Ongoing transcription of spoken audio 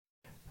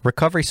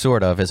Recovery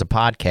Sort Of is a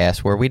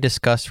podcast where we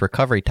discuss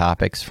recovery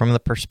topics from the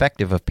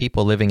perspective of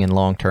people living in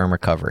long-term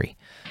recovery.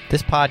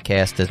 This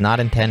podcast does not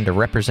intend to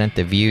represent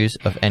the views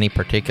of any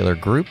particular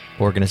group,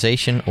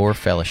 organization, or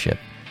fellowship.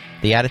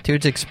 The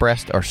attitudes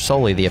expressed are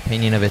solely the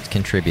opinion of its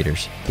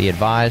contributors. Be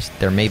advised,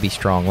 there may be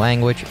strong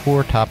language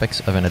or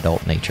topics of an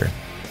adult nature.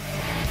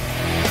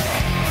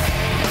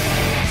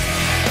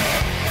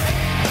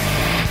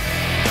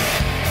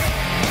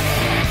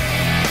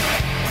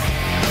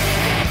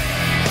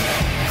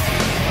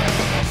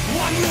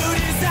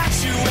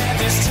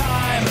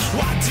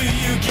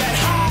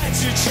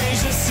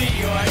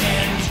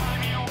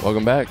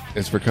 Welcome back.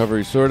 It's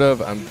Recovery Sort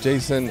Of. I'm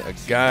Jason, a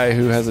guy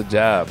who has a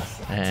job.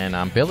 And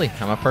I'm Billy.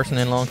 I'm a person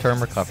in long-term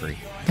recovery.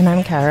 And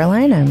I'm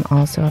Caroline. I'm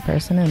also a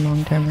person in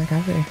long-term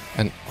recovery.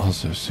 And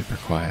also super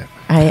quiet.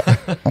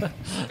 Gotta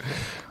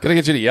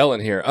get you to yell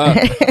in here.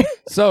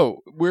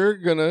 So we're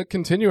going to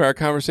continue our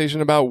conversation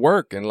about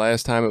work. And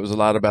last time it was a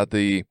lot about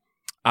the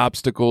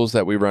obstacles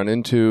that we run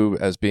into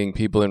as being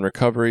people in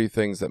recovery,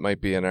 things that might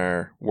be in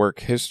our work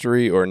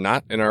history or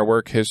not in our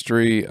work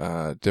history,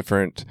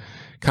 different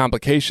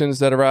complications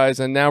that arise.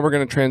 And now we're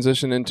going to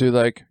transition into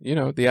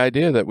the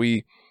idea that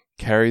we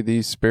carry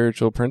these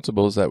spiritual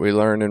principles that we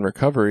learn in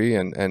recovery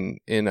and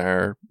in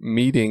our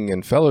meeting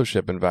and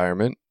fellowship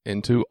environment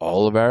into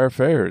all of our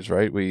affairs,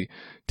 right? We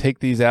take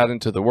these out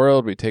into the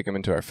world. We take them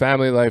into our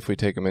family life. We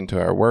take them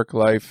into our work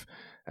life.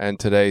 And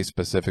today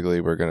specifically,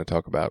 we're going to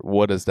talk about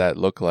what does that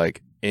look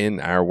like in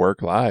our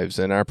work lives,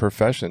 in our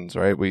professions,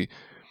 right? We've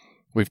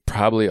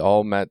probably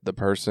all met the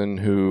person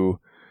who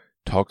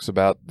talks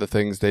about the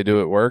things they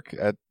do at work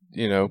at,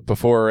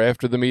 before or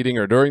after the meeting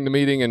or during the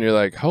meeting. And you're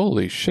like,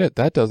 holy shit,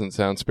 that doesn't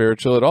sound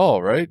spiritual at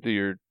all, right?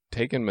 You're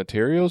taking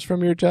materials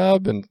from your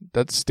job and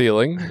that's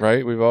stealing,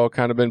 right? We've all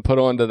kind of been put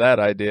onto that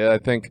idea. I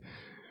think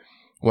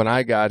when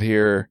I got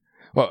here,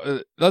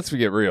 let's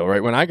get real,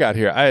 right? When I got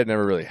here, I had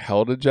never really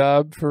held a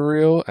job for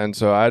real. And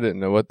so I didn't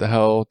know what the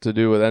hell to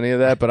do with any of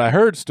that. But I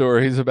heard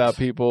stories about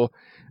people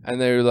and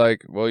they were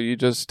like, well, you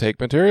just take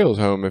materials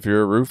home. If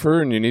you're a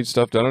roofer and you need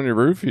stuff done on your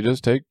roof, you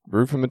just take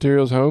roofing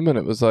materials home. And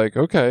it was like,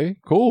 okay,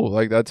 cool.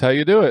 Like, that's how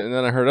you do it. And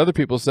then I heard other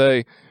people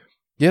say,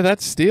 yeah,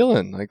 that's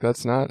stealing. Like,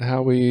 that's not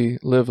how we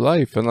live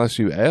life unless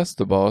you ask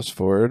the boss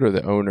for it or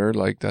the owner.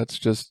 Like, that's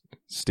just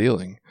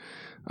stealing.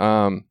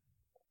 I'm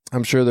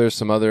sure there's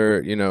some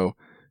other,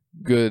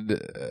 good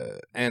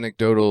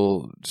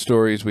anecdotal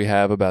stories we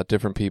have about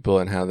different people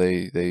and how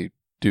they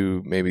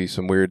do maybe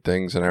some weird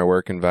things in our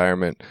work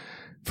environment.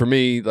 For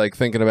me, like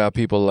thinking about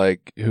people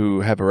like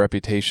who have a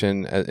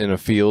reputation in a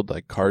field,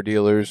 like car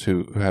dealers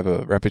who have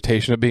a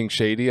reputation of being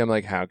shady. I'm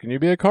like, how can you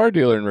be a car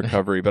dealer in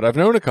recovery? But I've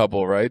known a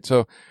couple, right?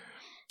 So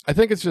I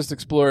think it's just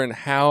exploring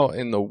how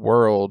in the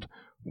world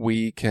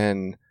we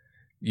can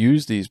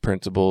use these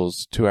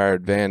principles to our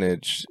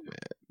advantage,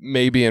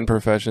 maybe in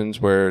professions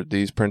where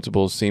these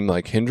principles seem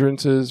like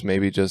hindrances,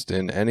 maybe just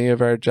in any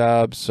of our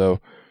jobs.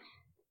 So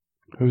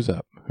who's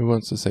up? Who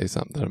wants to say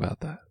something about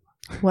that?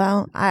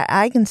 Well,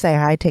 I can say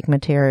I take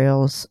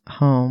materials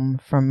home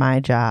from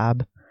my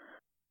job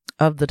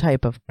of the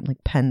type of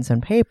like pens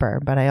and paper,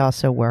 but I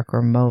also work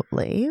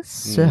remotely.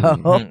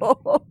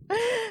 So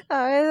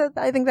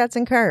I think that's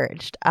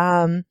encouraged.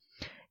 I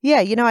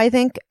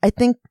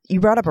think you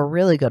brought up a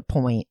really good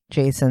point,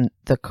 Jason,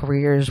 the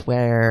careers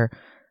where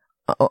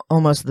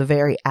almost the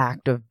very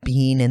act of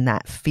being in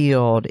that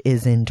field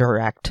is in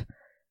direct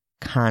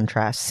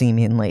contrast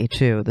seemingly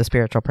to the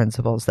spiritual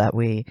principles that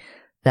we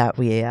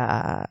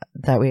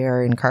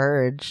are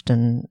encouraged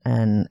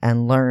and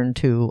learn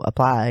to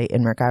apply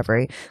in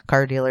recovery.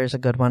 Car dealer is a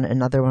good one.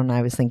 Another one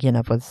I was thinking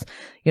of was,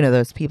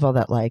 those people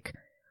that like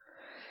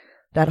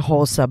that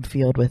whole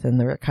subfield within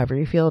the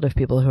recovery field of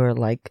people who are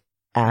like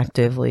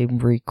actively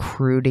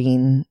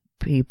recruiting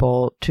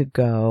people to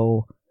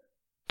go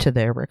to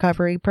their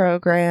recovery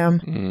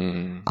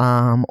program,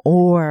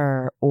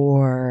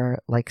 or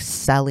like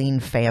selling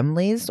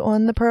families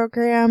on the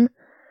program.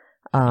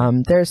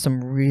 There's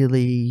some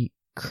really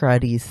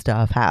cruddy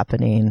stuff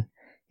happening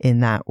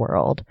in that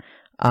world.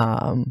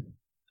 And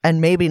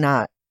maybe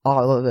not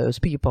all of those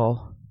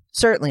people,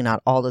 certainly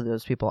not all of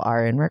those people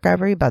are in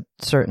recovery, but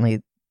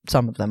certainly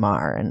some of them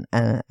are.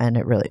 And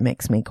it really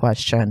makes me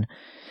question.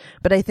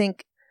 But I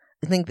think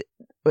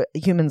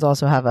humans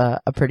also have a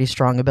pretty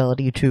strong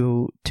ability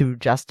to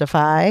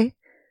justify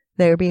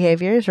their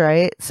behaviors,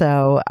 right?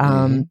 So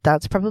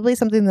that's probably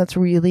something that's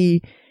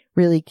really,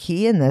 really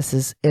key in this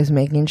is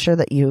making sure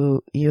that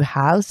you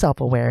have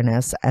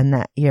self-awareness and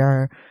that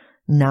you're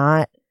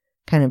not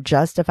kind of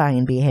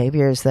justifying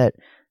behaviors that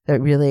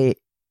really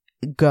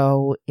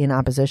go in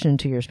opposition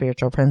to your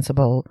spiritual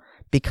principle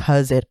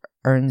because it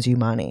earns you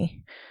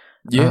money.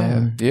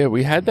 Yeah,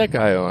 we had that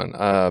guy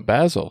on.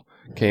 Basil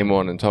came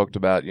on and talked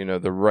about,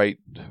 the right,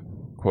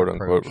 quote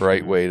unquote,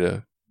 right way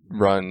to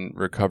run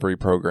recovery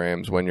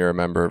programs when you're a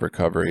member of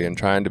recovery and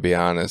trying to be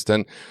honest.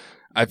 And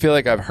I feel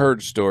like I've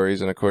heard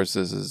stories, and of course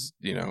this is,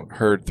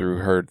 heard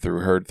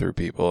through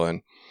people.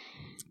 And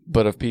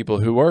but of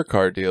people who were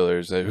car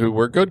dealers, who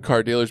were good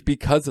car dealers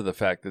because of the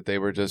fact that they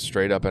were just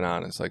straight up and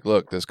honest. Like,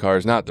 look, this car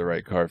is not the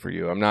right car for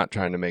you. I'm not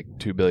trying to make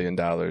 $2 billion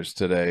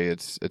today.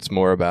 It's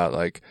more about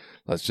like,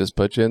 let's just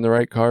put you in the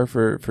right car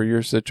for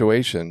your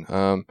situation.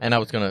 And I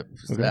was going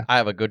to, I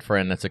have a good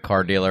friend that's a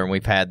car dealer, and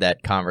we've had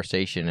that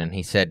conversation, and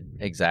he said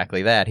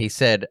exactly that. He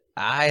said,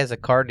 I, as a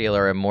car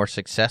dealer, am more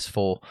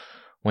successful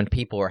when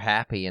people are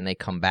happy and they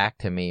come back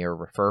to me or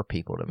refer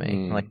people to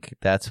me. Like,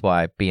 that's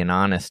why being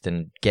honest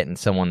and getting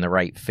someone the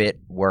right fit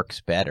works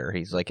better.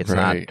 He's like, it's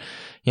not,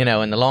 you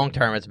know, in the long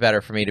term, it's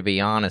better for me to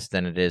be honest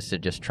than it is to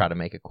just try to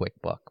make a quick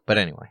buck. But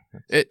anyway.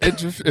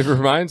 It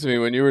reminds me,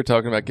 when you were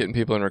talking about getting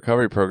people in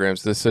recovery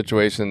programs, this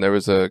situation, there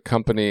was a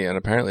company, and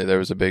apparently there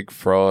was a big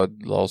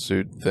fraud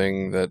lawsuit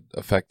thing that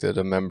affected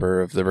a member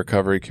of the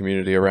recovery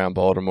community around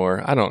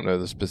Baltimore. I don't know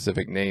the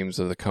specific names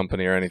of the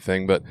company or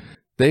anything, but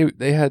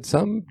They had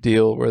some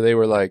deal where they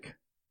were like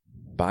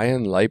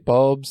buying light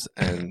bulbs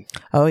and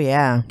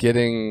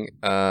getting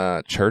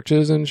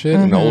churches and shit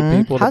and old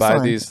people to buy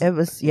these. It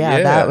was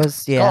that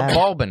was called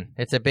bulbing.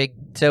 It's a big.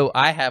 So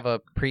I have a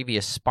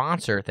previous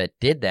sponsor that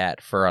did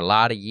that for a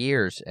lot of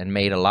years and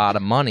made a lot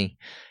of money,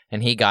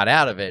 and he got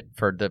out of it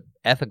for the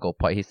ethical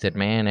part. He said,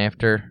 "Man,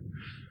 after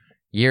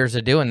years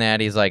of doing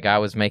that, he's like, I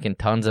was making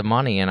tons of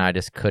money and I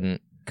just couldn't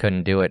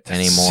do it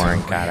anymore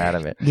and got out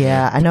of it."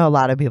 Yeah, I know a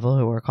lot of people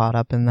who were caught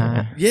up in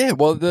that. Yeah,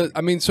 well,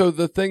 so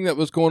the thing that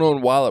was going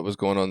on while it was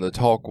going on, the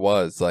talk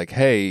was like,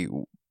 hey,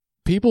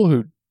 people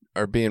who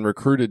are being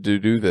recruited to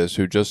do this,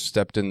 who just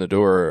stepped in the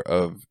door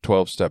of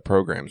 12-step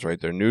programs, right?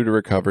 They're new to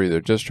recovery. They're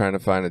just trying to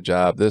find a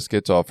job. This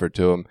gets offered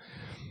to them.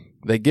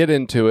 They get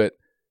into it.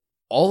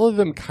 All of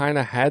them kind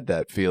of had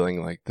that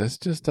feeling like, this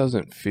just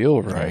doesn't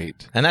feel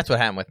right. And that's what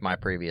happened with my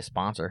previous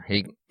sponsor.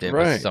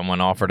 Someone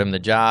offered him the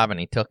job and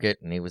he took it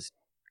and he was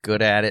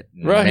good at it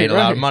and made a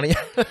lot of money.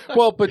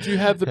 Well, but you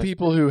have the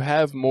people who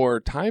have more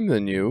time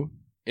than you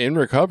in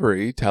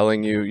recovery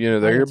telling you, you know,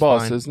 they're your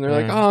bosses, and they're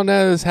like, oh,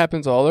 no, this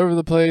happens all over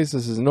the place.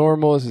 This is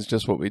normal. This is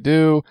just what we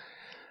do.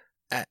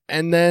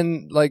 And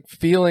then, like,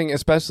 feeling,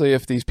 especially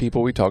if these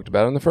people we talked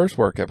about in the first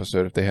work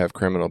episode, if they have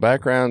criminal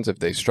backgrounds, if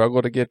they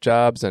struggle to get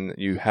jobs and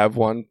you have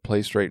one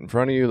placed right in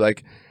front of you,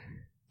 like,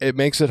 it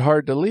makes it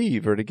hard to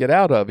leave or to get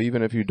out of,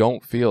 even if you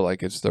don't feel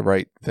like it's the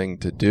right thing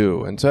to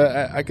do. And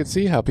so I could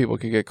see how people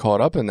could get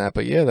caught up in that.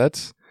 But yeah,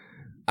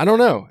 I don't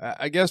know.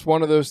 I guess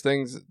one of those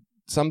things,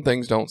 some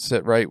things don't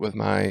sit right with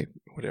my,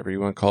 whatever you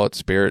want to call it,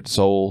 spirit,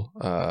 soul,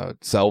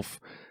 self.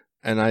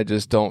 And I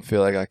just don't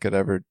feel like I could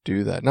ever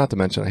do that. Not to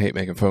mention I hate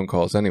making phone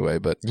calls anyway,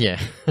 but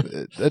yeah,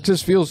 it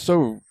just feels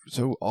so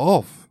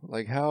off.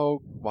 Like,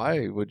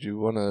 why would you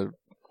want to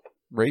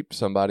rape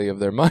somebody of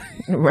their money?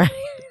 Right.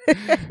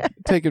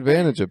 Take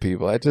advantage of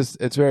people.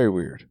 It's very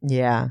weird.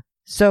 Yeah.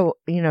 So,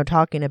 you know,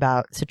 talking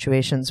about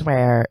situations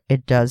where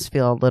it does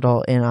feel a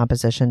little in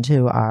opposition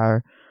to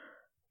our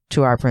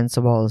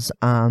principles,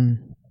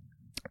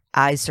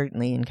 I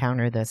certainly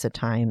encounter this at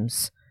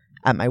times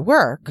at my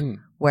work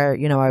where,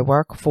 you know, I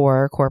work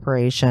for a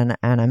corporation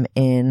and I'm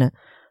in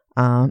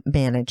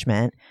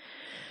management.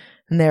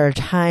 And there are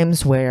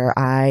times where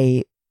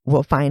I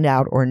will find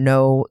out or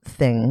know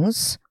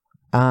things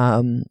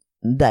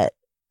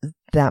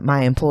that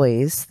my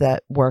employees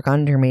that work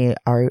under me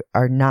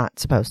are not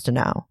supposed to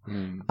know.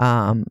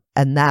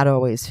 And that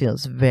always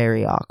feels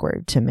very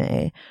awkward to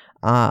me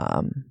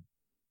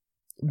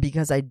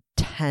because I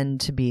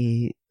tend to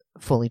be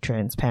fully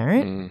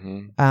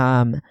transparent.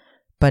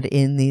 But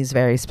in these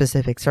very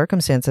specific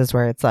circumstances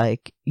where it's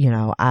like, you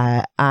know,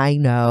 I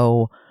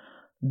know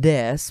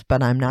this,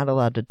 but I'm not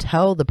allowed to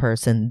tell the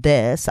person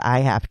this. I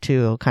have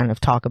to kind of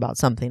talk about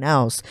something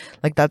else.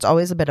 Like, that's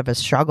always a bit of a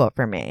struggle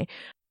for me.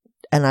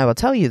 And I will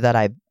tell you that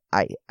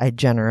I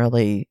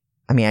generally,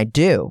 I mean,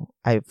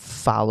 I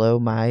follow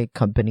my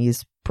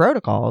company's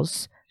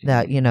protocols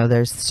that, you know,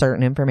 there's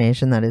certain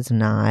information that is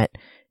not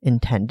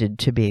intended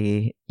to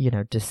be, you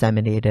know,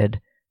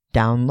 disseminated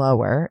down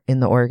lower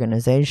in the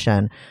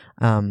organization.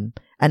 And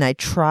I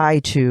try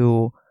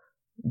to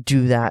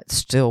do that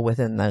still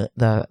within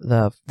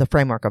the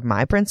framework of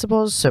my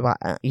principles. So,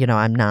 you know,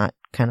 I'm not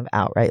kind of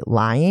outright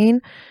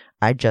lying.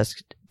 I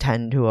just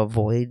tend to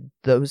avoid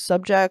those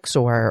subjects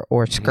or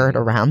skirt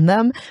around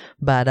them.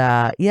 But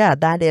yeah,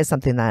 that is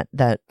something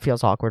that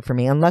feels awkward for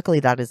me. And luckily,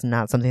 that is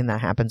not something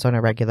that happens on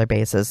a regular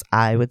basis.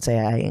 I would say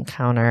I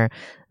encounter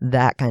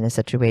that kind of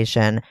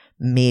situation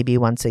maybe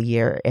once a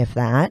year, if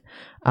that.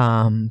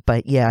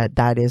 But yeah,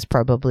 that is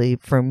probably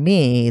for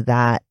me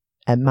that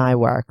at my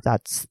work,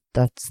 that's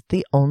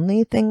the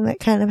only thing that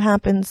kind of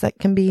happens that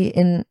can be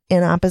in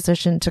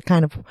opposition to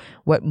kind of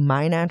what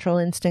my natural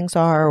instincts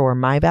are or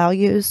my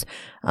values.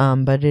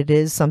 But it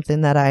is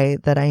something that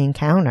I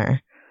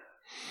encounter.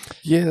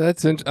 Yeah,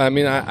 that's I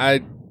mean,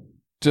 I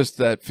just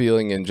that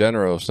feeling in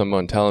general of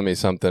someone telling me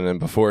something and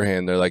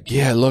beforehand they're like,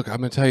 yeah, look, I'm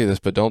going to tell you this,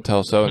 but don't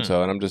tell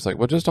so-and-so. And I'm just like,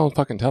 well, just don't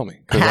fucking tell me.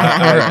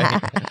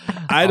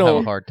 I don't have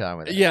a hard time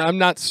with it. Yeah, I'm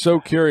not so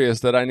curious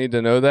that I need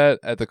to know that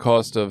at the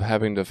cost of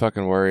having to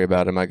fucking worry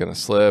about, am I going to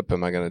slip?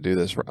 Am I going to do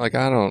this? Like,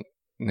 I don't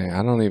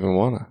even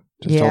want to.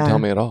 Just don't tell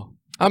me at all.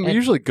 I'm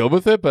usually good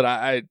with it, but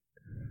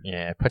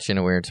yeah, it puts you in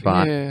a weird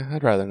spot. Yeah,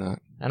 I'd rather not.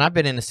 And I've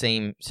been in the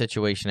same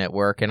situation at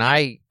work, and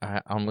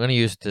I'm going to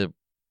use the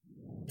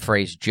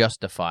phrase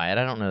justify it.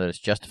 I don't know that it's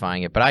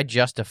justifying it, but I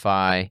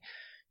justify,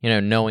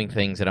 knowing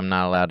things that I'm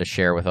not allowed to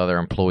share with other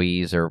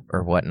employees or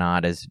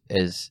whatnot as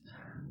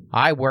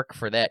I work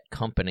for that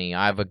company.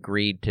 I've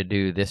agreed to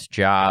do this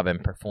job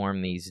and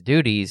perform these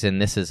duties,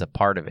 and this is a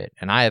part of it.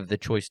 And I have the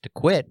choice to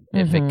quit.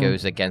 If it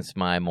goes against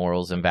my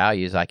morals and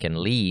values, I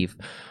can leave.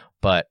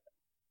 But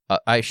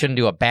I shouldn't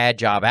do a bad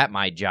job at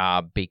my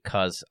job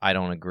because I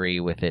don't agree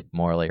with it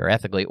morally or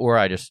ethically, or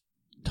I just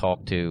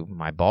talk to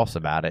my boss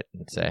about it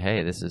and say,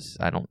 hey,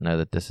 I don't know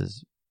that this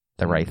is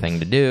the right thing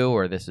to do,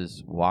 or this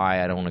is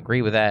why I don't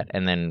agree with that,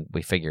 and then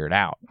we figure it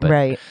out. But,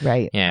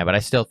 right. Yeah, but I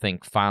still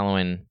think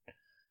following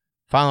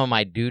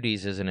my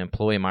duties as an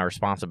employee, my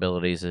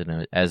responsibilities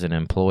as an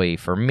employee,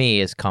 for me,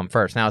 has come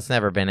first. Now, it's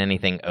never been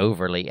anything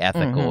overly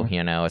ethical,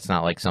 It's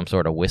not like some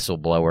sort of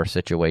whistleblower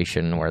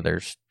situation where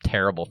there's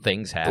terrible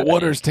things happening. The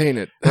water's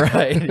tainted.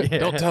 Right. Yeah.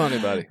 Don't tell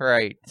anybody.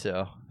 Right.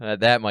 So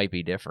that might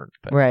be different.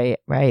 But.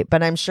 Right.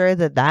 But I'm sure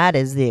that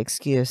is the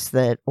excuse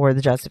or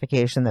the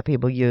justification that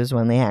people use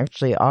when they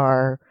actually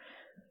are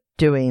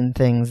doing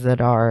things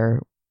that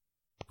are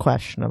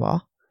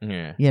questionable.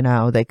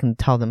 Yeah. They can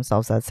tell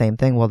themselves that same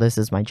thing. Well, this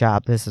is my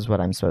job. This is what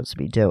I'm supposed to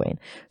be doing.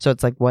 So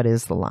it's like, what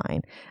is the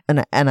line?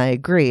 And I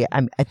agree.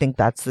 I think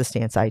that's the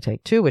stance I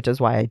take too, which is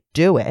why I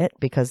do it,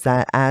 because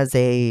that as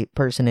a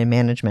person in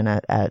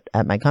management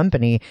at my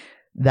company,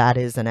 that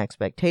is an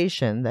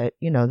expectation that,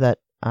 that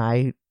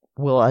I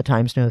will at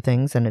times know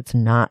things and it's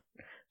not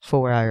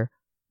for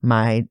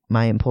my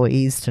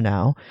employees to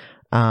know.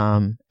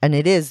 And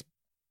it is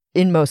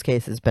in most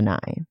cases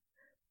benign.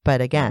 But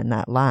again,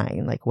 that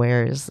line, like,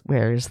 where's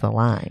the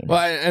line? Well,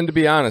 and to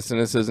be honest, and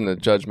this isn't a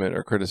judgment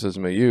or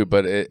criticism of you,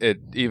 but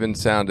it even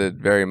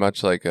sounded very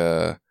much like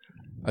a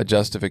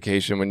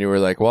justification when you were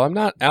like, well, I'm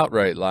not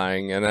outright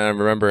lying. And I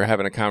remember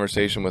having a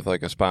conversation with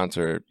like a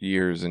sponsor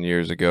years and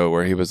years ago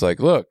where he was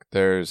like, look,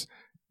 there's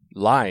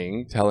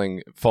lying,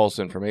 telling false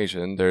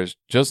information. There's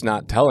just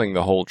not telling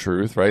the whole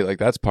truth, right? Like,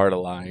 that's part of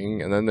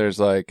lying. And then there's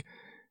like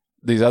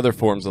these other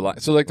forms of lying.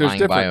 So like there's lying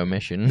different by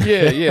omission.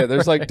 yeah.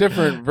 There's like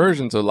different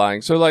versions of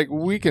lying. So like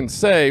we can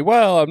say,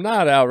 well, I'm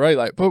not outright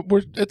lying, but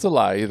it's a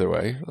lie either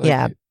way.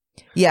 Like,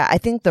 yeah. I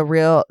think the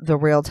real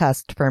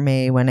test for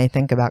me when I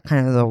think about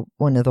kind of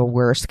one of the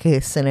worst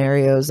case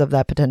scenarios of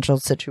that potential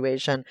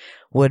situation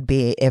would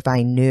be if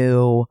I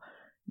knew,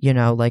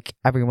 like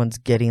everyone's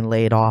getting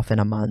laid off in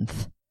a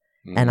month,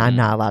 and I'm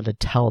not allowed to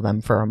tell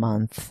them for a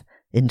month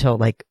until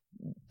like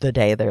the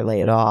day they're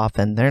laid off,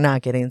 and they're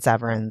not getting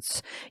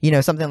severance,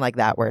 something like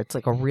that, where it's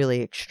like a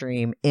really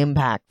extreme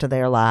impact to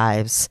their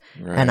lives.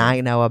 Right. And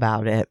I know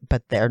about it,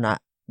 but they're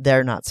not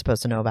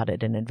supposed to know about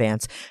it in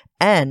advance.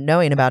 And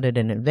knowing about it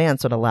in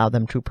advance would allow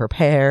them to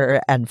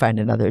prepare and find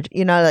another,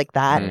 like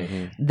that.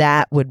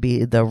 That would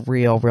be the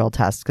real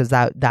test, because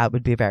that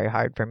would be very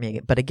hard for me.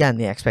 But again,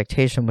 the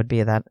expectation would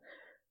be that,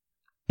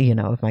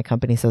 if my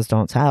company says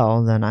don't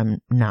tell, then I'm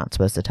not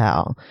supposed to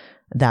tell.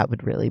 That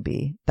would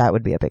be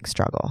a big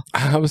struggle.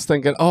 I was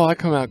thinking, I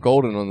come out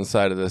golden on the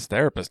side of this.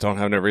 Therapists don't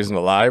have no reason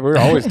to lie. We're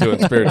always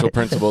doing spiritual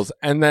principles.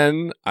 And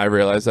then I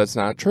realized that's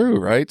not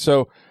true, right?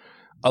 So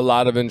a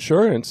lot of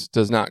insurance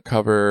does not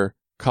cover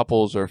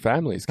couples or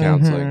families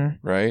counseling,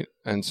 right?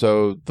 And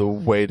so the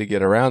way to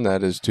get around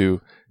that is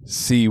to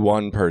see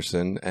one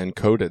person and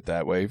code it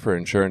that way for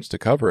insurance to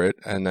cover it,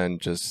 and then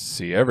just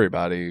see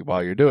everybody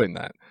while you're doing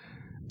that.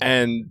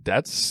 And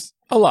that's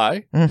a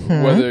lie,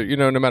 whether,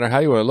 no matter how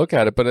you want to look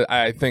at it. But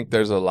I think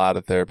there's a lot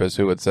of therapists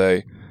who would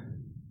say,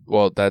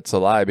 well, that's a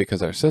lie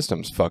because our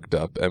system's fucked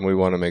up and we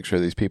want to make sure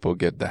these people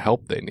get the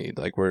help they need.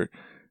 Like,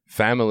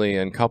 family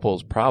and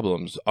couples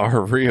problems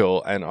are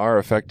real and are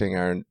affecting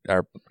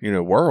our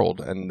world,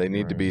 and they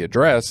need to be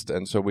addressed.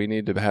 And so we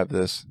need to have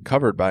this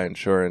covered by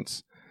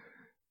insurance.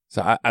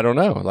 So I don't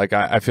know. Like,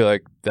 I feel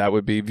like that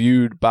would be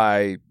viewed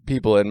by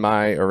people in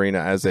my arena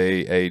as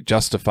a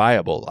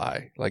justifiable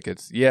lie. Like,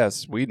 it's,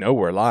 yes, we know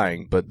we're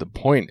lying, but the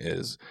point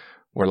is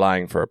we're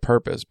lying for a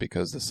purpose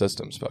because the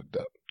system's fucked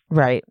up.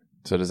 Right.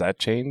 So does that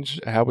change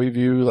how we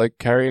view, like,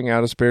 carrying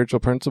out a spiritual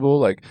principle?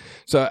 Like,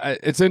 so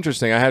it's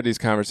interesting. I have these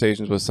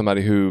conversations with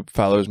somebody who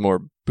follows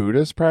more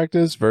Buddhist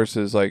practice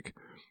versus like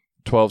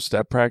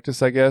 12-step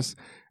practice, I guess.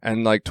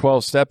 And like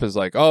 12-step is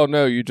like, oh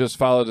no, you just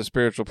follow the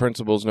spiritual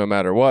principles no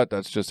matter what.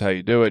 That's just how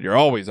you do it. You're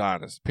always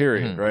honest,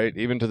 period, right?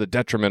 Even to the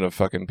detriment of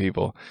fucking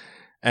people.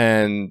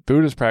 And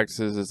Buddhist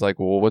practices is like,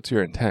 well, what's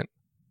your intent?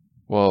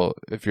 Well,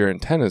 if your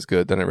intent is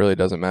good, then it really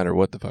doesn't matter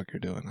what the fuck you're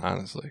doing,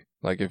 honestly.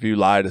 Like, if you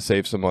lie to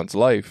save someone's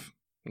life,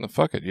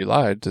 fuck it, you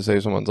lied to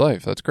save someone's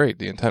life. That's great.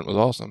 The intent was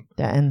awesome.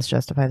 The ends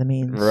justify the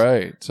means.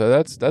 Right. So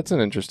that's an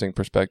interesting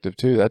perspective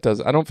too. I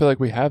don't feel like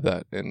we have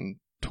that in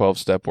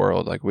 12-step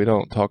world. Like, we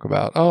don't talk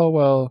about, oh,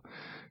 well,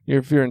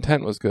 if your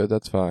intent was good,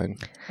 that's fine.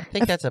 I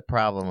think that's a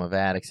problem of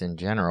addicts in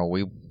general.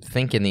 We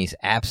think in these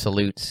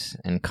absolutes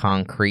and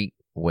concrete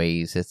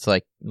ways. It's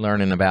like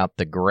learning about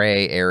the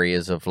gray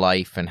areas of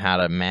life and how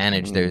to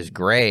manage those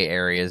gray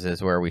areas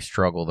is where we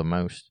struggle the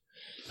most.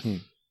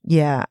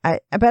 Yeah,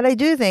 but I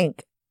do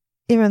think,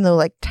 even though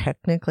like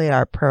technically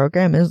our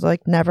program is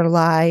like never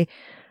lie,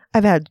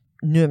 I've had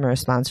numerous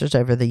sponsors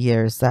over the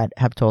years that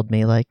have told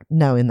me like,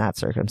 no, in that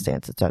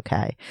circumstance, it's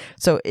okay.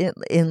 So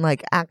in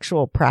like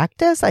actual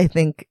practice, I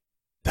think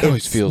that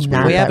always feels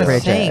weird. We have a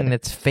rigid. saying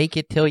that's fake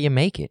it till you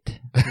make it.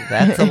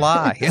 That's a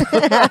lie.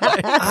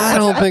 I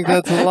don't think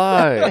that's a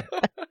lie.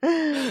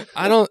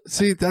 I don't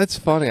see. That's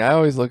funny. I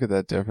always look at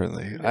that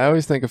differently. I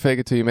always think of fake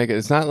it till you make it.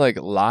 It's not like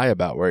lie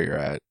about where you're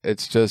at.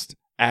 It's just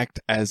act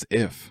as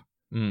if.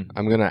 I'm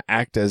going to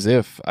act as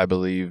if I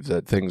believe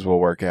that things will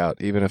work out,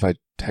 even if I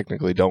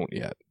technically don't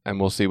yet. And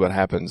we'll see what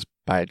happens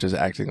by just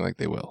acting like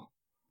they will.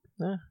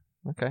 Yeah,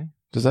 okay.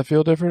 Does that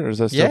feel different, or does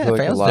that still feel it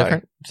like feels a lie?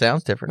 different.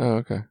 Sounds different. Oh,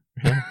 okay.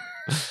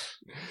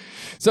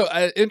 So,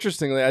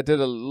 interestingly, I did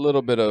a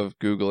little bit of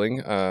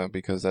Googling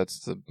because that's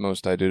the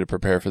most I do to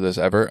prepare for this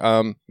ever,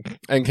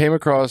 and came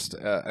across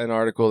an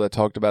article that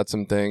talked about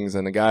some things,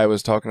 and the guy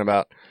was talking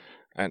about,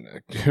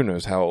 and who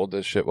knows how old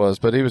this shit was,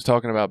 but he was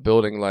talking about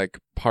building like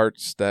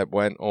parts that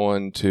went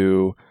on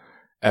to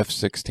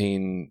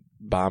F-16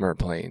 bomber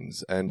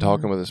planes, and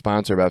talking with a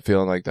sponsor about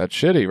feeling like that's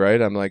shitty,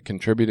 right? I'm like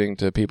contributing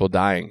to people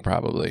dying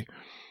probably.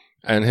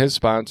 And his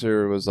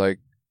sponsor was like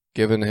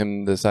giving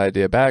him this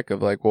idea back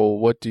of like, well,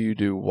 what do you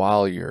do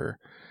while you're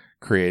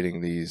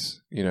creating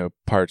these,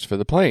 parts for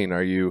the plane?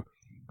 Are you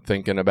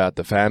thinking about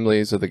the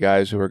families of the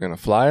guys who are going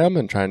to fly them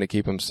and trying to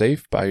keep them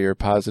safe by your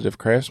positive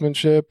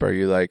craftsmanship? Are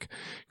you like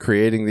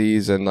creating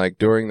these and like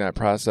during that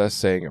process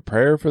saying a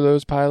prayer for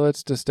those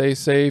pilots to stay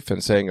safe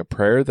and saying a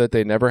prayer that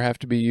they never have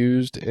to be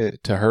used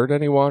to hurt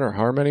anyone or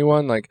harm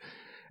anyone? Like,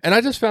 and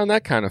I just found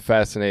that kind of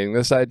fascinating.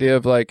 This idea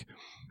of like,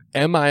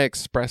 am I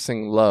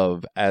expressing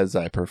love as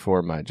I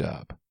perform my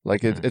job?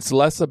 Like it's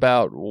less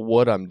about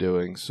what I'm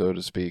doing, so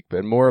to speak,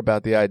 but more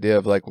about the idea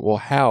of like, well,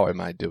 how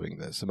am I doing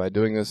this? Am I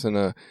doing this in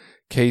a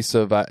case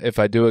of if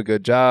I do a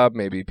good job,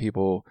 maybe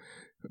people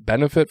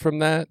benefit from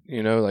that?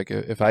 Like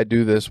if I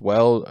do this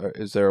well,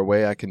 is there a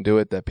way I can do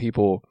it that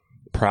people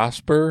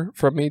prosper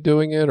from me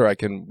doing it, or I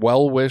can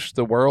well wish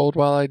the world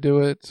while I do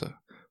it? So,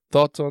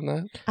 thoughts on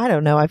that? I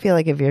don't know. I feel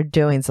like if you're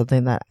doing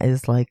something that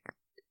is like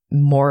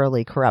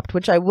morally corrupt,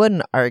 which I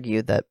wouldn't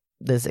argue that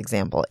this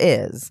example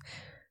is,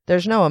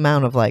 there's no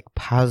amount of like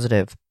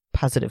positive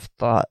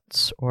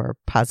thoughts or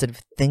positive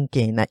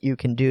thinking that you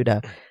can do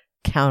to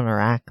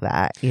counteract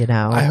that,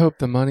 I hope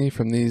the money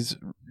from these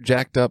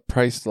jacked up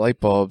priced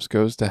light bulbs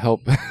goes to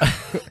help.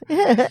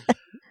 Well,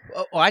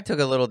 I took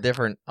a little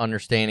different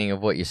understanding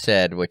of what you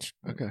said, which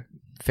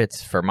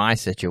fits for my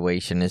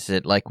situation. Is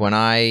that like when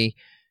I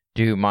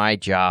do my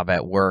job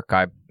at work,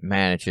 I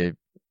manage a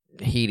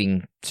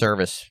heating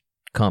service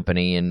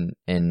company,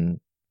 and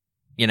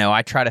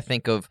I try to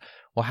think of,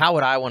 well, how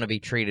would I want to be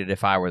treated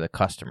if I were the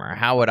customer?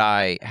 How do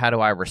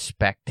I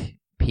respect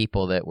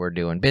people that we're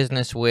doing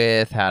business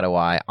with? How do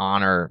I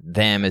honor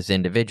them as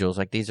individuals?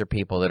 Like, these are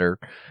people that are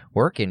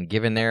working,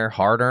 giving their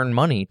hard-earned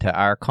money to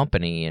our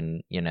company.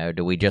 And,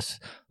 do we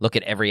just look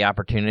at every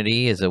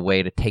opportunity as a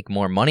way to take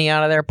more money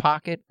out of their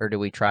pocket? Or do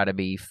we try to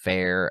be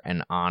fair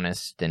and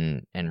honest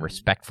and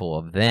respectful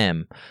of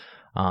them?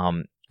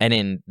 And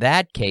in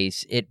that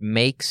case, it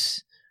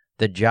makes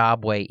the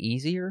job way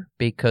easier,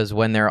 because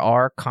when there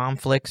are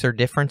conflicts or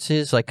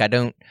differences, like I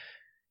don't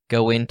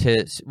go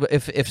into,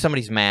 if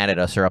somebody's mad at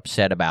us or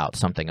upset about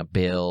something, a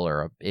bill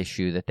or an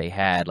issue that they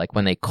had, like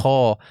when they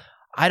call,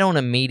 I don't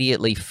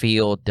immediately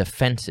feel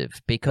defensive,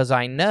 because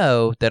I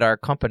know that our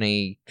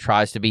company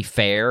tries to be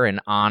fair and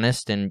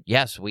honest, and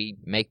yes, we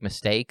make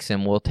mistakes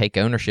and we'll take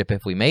ownership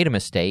if we made a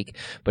mistake.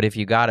 But if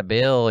you got a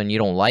bill and you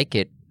don't like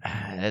it,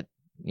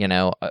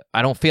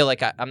 I don't feel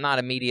like I'm not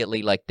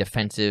immediately like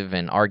defensive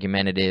and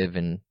argumentative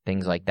and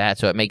things like that.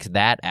 So it makes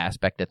that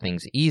aspect of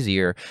things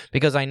easier,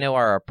 because I know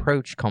our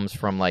approach comes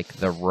from like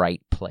the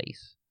right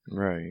place.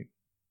 Right.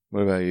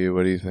 What about you?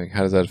 What do you think?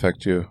 How does that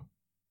affect you?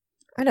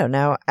 I don't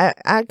know.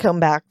 I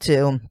come back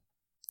to,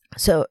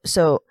 so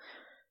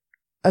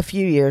a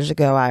few years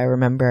ago, I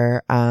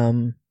remember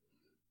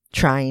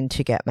trying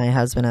to get my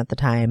husband at the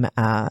time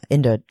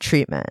into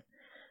treatment.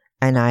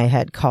 And I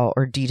had called,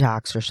 or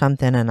detox or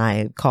something, and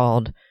I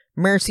called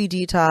Mercy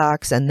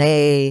Detox, and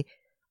they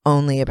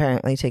only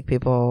apparently take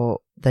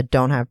people that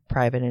don't have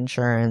private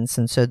insurance.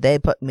 And so they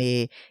put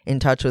me in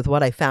touch with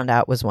what I found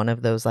out was one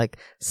of those like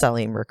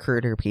selling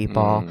recruiter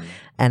people.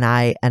 And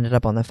I ended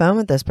up on the phone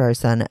with this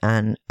person.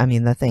 And I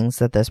mean, the things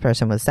that this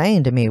person was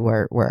saying to me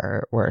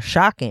were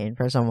shocking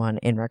for someone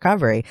in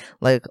recovery,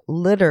 like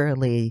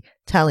literally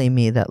telling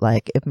me that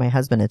like if my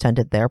husband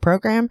attended their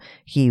program,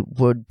 he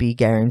would be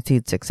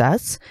guaranteed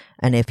success.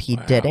 And if he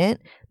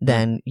didn't,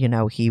 then,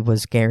 he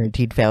was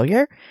guaranteed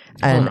failure.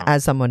 And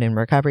as someone in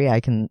recovery,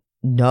 I can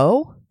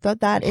know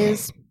that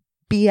is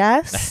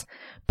BS.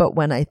 But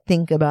when I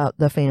think about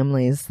the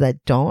families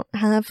that don't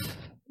have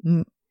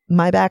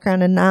my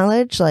background and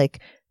knowledge, like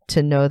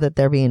to know that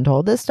they're being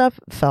told this stuff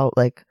felt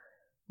like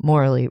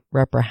morally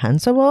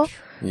reprehensible.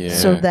 Yeah.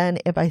 So then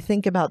if I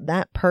think about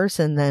that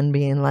person then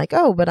being like,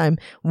 oh, but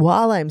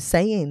while I'm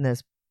saying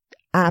this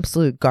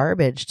absolute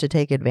garbage to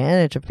take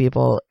advantage of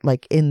people,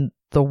 like in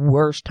the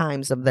worst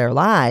times of their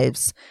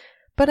lives,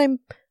 but I'm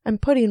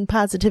putting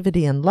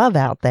positivity and love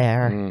out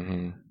there.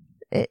 Mm-hmm.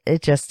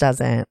 It just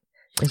doesn't.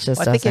 It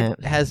just I doesn't. think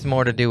it has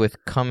more to do with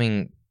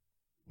coming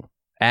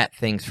at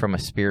things from a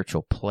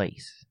spiritual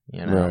place,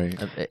 you know.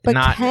 Right. But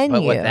not, can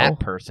but what you? that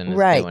person is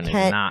Right, doing is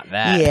can- not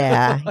that.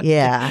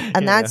 Yeah.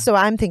 And that's so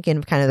I'm thinking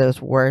of kind of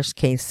those worst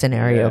case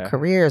scenario Yeah.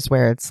 careers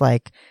where it's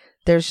like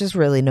there's just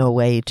really no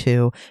way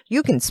to.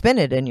 You can spin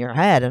it in your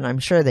head, and I'm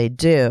sure they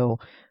do.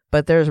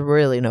 But there's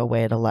really no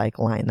way to like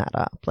line that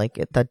up. Like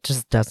that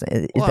just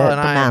doesn't. Well, the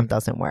and math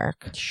doesn't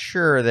work.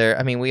 Sure,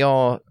 I mean, we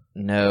all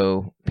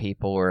know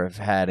people or have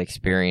had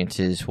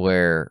experiences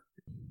where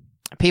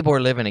people are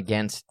living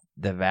against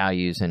the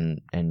values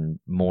and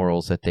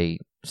morals that they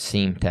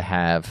seem to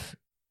have,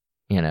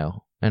 you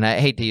know. And I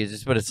hate to use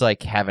this, but it's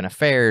like having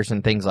affairs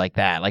and things like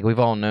that. Like we've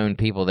all known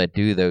people that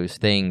do those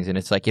things, and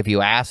it's like if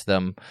you ask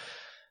them,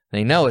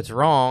 they know it's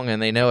wrong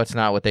and they know it's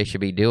not what they should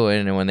be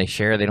doing. And when they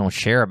share, they don't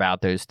share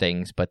about those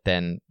things, but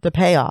then The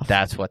payoff.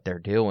 that's what they're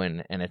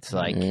doing. And it's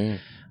like, Mhm.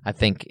 I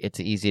think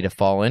it's easy to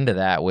fall into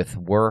that with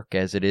work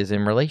as it is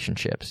in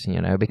relationships, you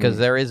know, because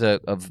there is a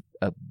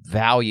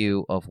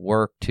value of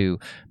work to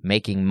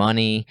making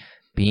money,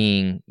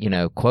 being, you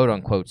know, quote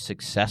unquote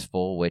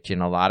successful, which in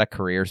a lot of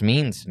careers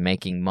means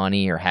making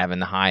money or having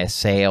the highest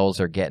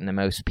sales or getting the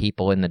most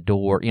people in the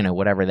door, you know,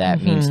 whatever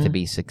that means to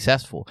be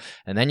successful.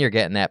 And then you're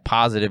getting that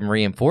positive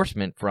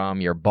reinforcement from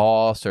your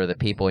boss or the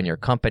people in your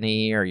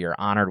company, or you're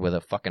honored with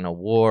a fucking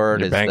award.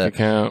 Your bank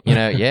account. You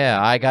know, yeah,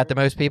 I got the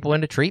most people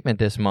into treatment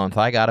this month.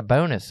 I got a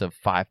bonus of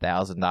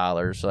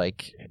 $5,000.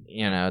 Like,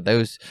 you know,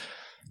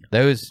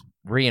 those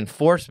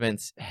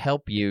reinforcements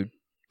help you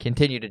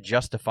continue to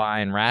justify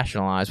and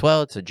rationalize,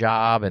 well, it's a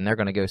job and they're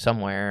going to go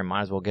somewhere and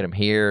might as well get them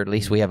here. At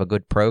least we have a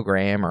good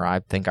program, or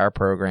I think our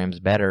program's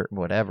better,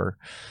 whatever.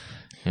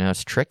 You know,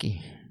 it's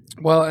tricky.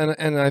 Well,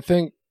 and I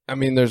think, I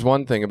mean, there's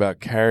one thing about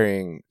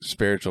carrying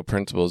spiritual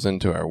principles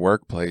into our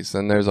workplace,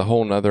 and there's a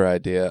whole nother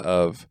idea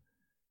of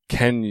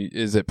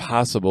is it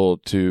possible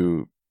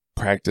to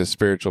practice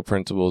spiritual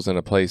principles in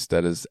a place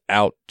that is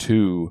out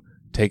to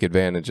take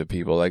advantage of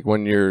people? Like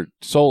when your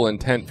sole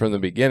intent from the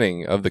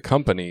beginning of the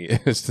company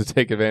is to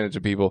take advantage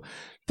of people,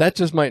 that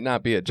just might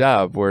not be a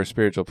job where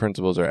spiritual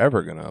principles are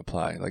ever going to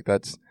apply. Like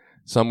that's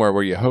somewhere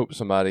where you hope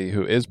somebody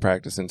who is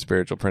practicing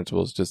spiritual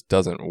principles just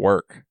doesn't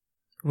work.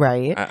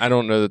 Right. I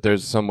don't know that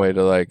there's some way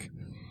to like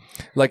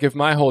if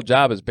my whole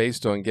job is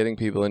based on getting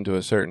people into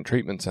a certain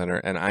treatment center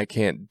and I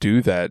can't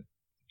do that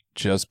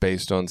just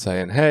based on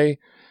saying, hey,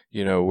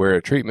 you know, we're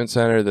a treatment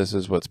center. This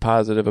is what's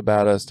positive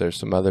about us. There's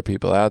some other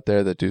people out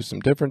there that do some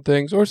different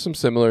things or some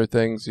similar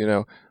things. You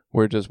know,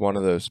 we're just one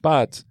of those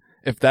spots.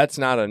 If that's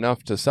not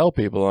enough to sell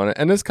people on it,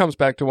 and this comes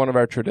back to one of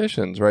our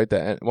traditions, right?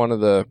 That one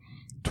of the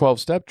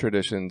 12-step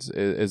traditions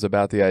is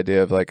about the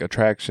idea of like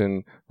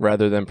attraction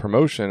rather than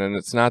promotion. And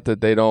it's not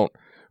that they don't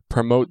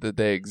promote that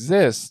they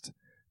exist.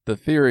 The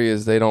theory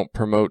is they don't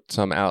promote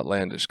some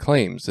outlandish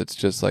claims. It's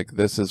just like,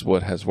 this is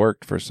what has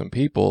worked for some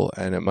people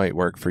and it might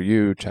work for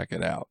you. Check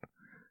it out.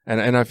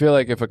 And I feel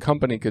like if a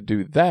company could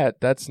do that,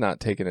 that's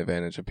not taking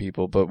advantage of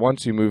people. But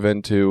once you move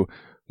into,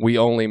 we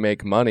only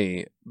make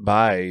money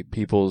by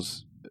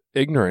people's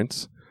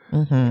ignorance,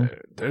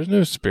 there's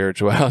no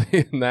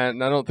spirituality in that.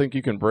 And I don't think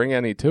you can bring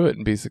any to it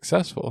and be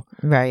successful.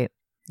 Right.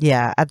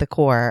 Yeah. At the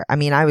core. I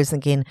mean, I was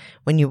thinking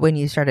when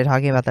you started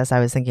talking about this, I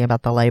was thinking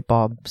about the light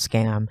bulb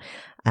scam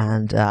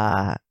and,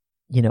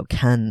 you know,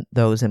 could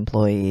those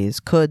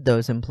employees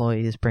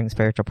bring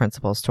spiritual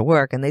principles to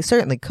work? And they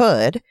certainly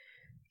could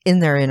in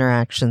their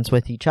interactions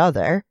with each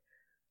other.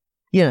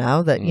 You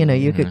know, that, you know,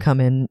 you could come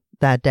in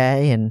that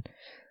day and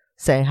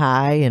say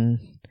hi and,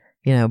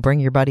 you know, bring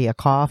your buddy a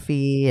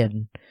coffee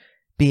and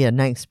be a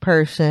nice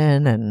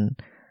person and,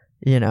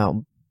 you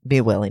know, be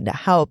willing to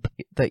help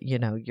you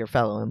know, your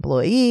fellow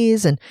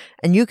employees. And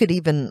you could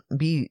even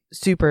be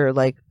super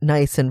like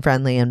nice and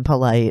friendly and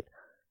polite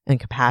and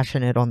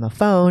compassionate on the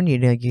phone. You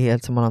know, you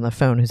get someone on the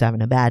phone who's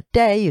having a bad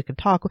day, you can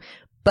talk,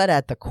 but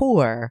at the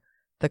core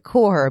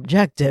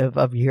objective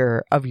of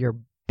your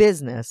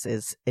business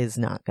is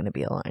not going to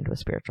be aligned with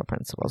spiritual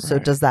principles. So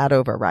does that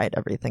override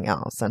everything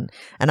else? And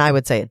I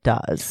would say it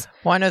does.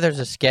 Well, I know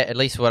there's at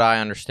least what I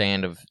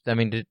understand of, I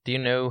mean, do you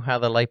know how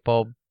the light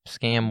bulb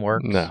scam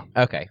works? No.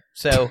 Okay.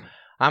 So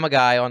I'm a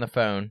guy on the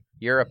phone.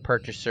 You're a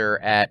purchaser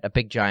at a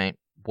big giant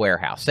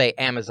warehouse, say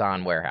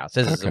Amazon warehouse.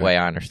 This is the way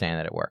I understand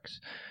that it works.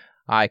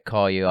 I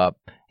call you up.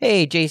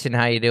 Hey, Jason,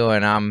 how you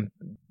doing? I'm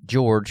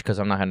George, because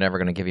I'm never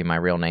going to give you my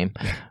real name.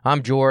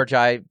 I'm George.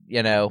 I,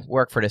 you know,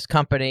 work for this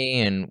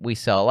company, and we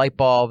sell light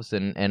bulbs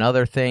and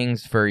other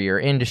things for your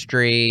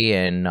industry,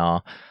 and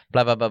blah,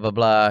 blah, blah, blah,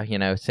 blah, you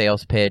know,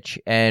 sales pitch.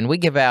 And we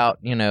give out,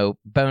 you know,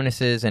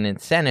 bonuses and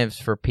incentives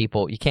for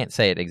people. You can't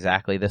say it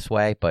exactly this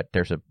way, but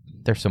there's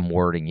some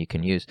wording you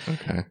can use.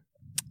 Okay.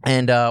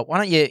 And why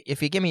don't you,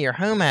 if you give me your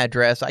home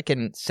address, I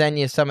can send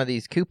you some of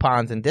these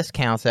coupons and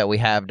discounts that we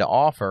have to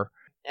offer.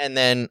 And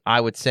then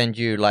I would send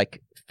you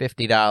like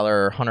 $50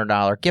 or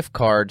 $100 gift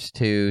cards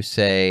to,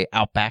 say,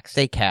 Outback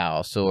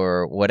Steakhouse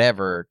or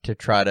whatever to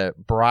try to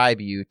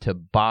bribe you to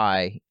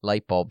buy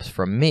light bulbs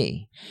from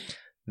me,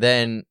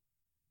 then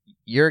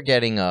you're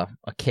getting a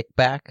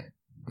kickback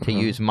to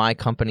use my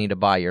company to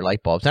buy your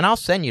light bulbs. And I'll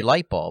send you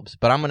light bulbs,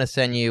 but I'm going to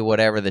send you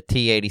whatever the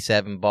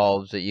T87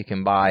 bulbs that you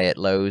can buy at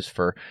Lowe's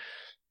for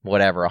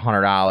whatever,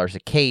 $100 a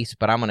case,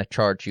 but I'm going to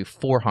charge you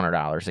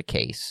 $400 a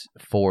case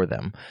for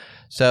them.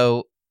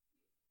 So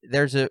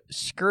there's a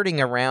skirting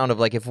around of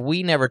like, if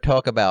we never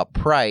talk about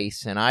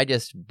price and I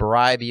just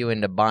bribe you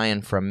into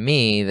buying from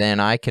me, then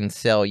I can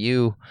sell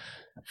you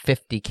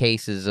 50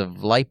 cases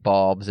of light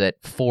bulbs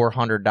at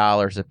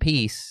 $400 a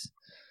piece.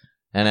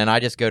 And then I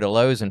just go to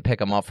Lowe's and pick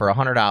them up for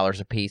 $100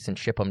 a piece and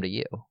ship them to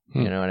you.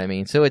 You know what I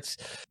mean? So it's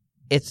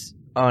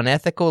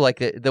unethical. Like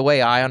the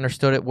way I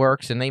understood it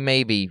works, and they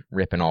may be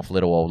ripping off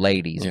little old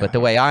ladies, but the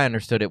way I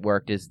understood it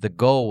worked is the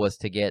goal was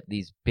to get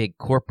these big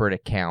corporate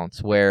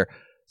accounts where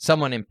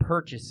someone in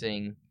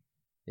purchasing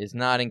is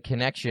not in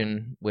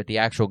connection with the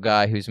actual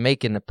guy who's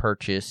making the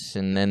purchase,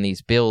 and then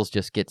these bills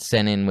just get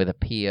sent in with a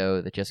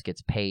PO that just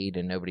gets paid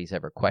and nobody's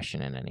ever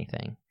questioning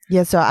anything.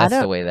 Yeah, so that's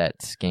the way that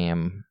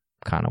scam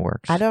kind of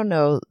works. I don't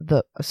know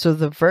the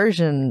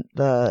version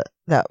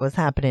that was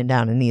happening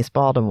down in East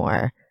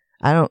Baltimore.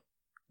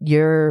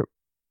 Your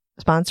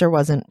sponsor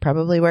wasn't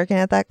probably working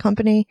at that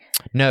company?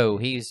 No,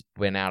 he's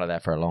been out of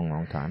that for a long,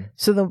 long time.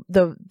 So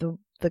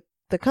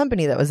the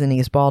company that was in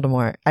East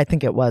Baltimore, I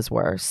think it was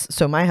worse.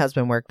 So my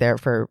husband worked there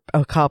for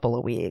a couple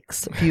of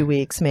weeks, a few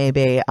weeks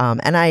maybe.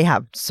 And I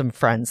have some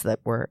friends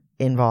that were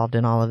involved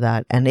in all of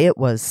that. And it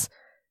was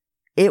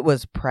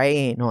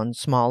preying on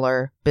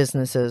smaller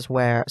businesses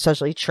where,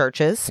 especially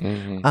churches,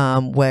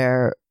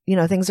 where,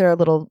 things are a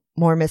little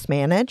more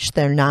mismanaged.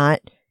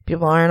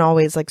 People aren't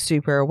always like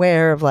super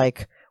aware of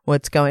like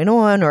what's going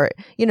on, or,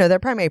 their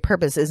primary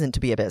purpose isn't to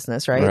be a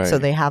business, right? So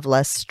they have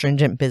less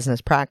stringent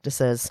business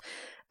practices.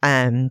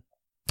 And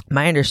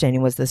my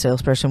understanding was the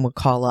salesperson would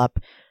call up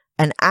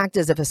and act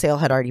as if a sale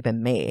had already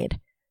been made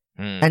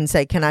and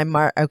say, can I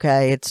mark,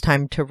 okay, it's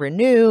time to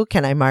renew.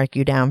 Can I mark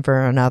you down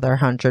for another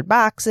 100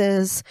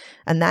 boxes?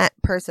 And that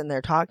person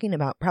they're talking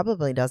about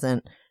probably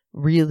doesn't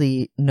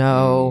really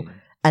know.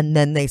 And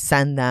then they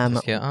send them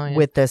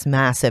with this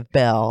massive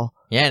bill.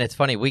 Yeah, and it's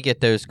funny. We get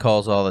those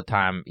calls all the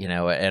time.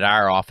 At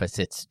our office,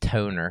 it's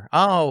toner.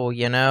 Oh,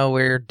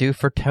 we're due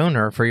for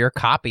toner for your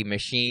copy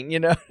machine.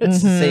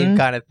 It's the same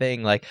kind of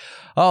thing. Like,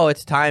 oh,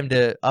 it's time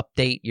to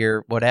update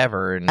your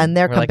whatever. And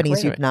their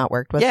companies you've not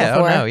worked with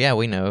before? Oh, no. Yeah,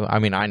 we know. I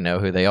mean, I know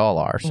who they all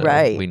are. So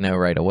we know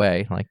right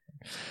away. Like,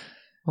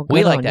 well,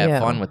 we like to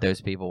have fun with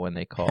those people when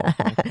they call.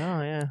 Like,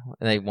 oh, yeah.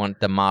 And they want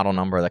the model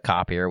number of the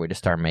copier. We just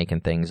start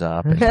making things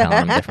up and telling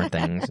them different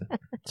things.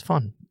 It's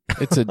fun.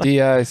 It's a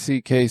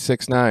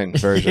DICK69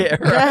 version. Yeah,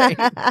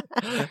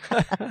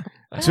 right.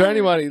 To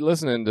anybody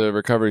listening to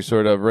Recovery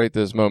Sort of right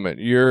this moment,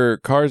 your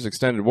car's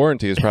extended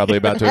warranty is probably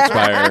about to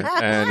expire.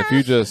 And if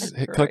you just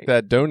click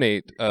that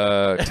donate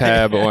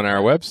tab on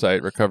our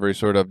website,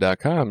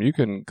 recoverysortof.com, you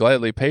can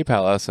gladly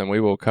PayPal us and we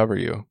will cover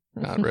you.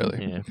 Not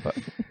really. Yeah,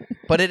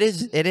 but it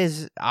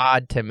is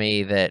odd to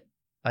me that,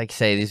 like,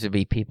 say, these would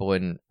be people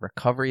in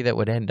recovery that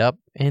would end up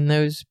in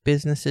those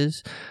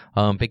businesses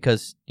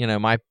because,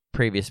 my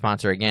previous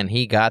sponsor, again,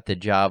 he got the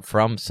job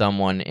from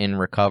someone in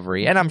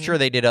recovery, and I'm sure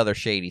they did other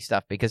shady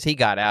stuff because he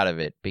got out of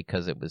it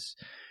because it was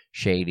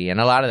shady, and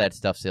a lot of that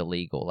stuff's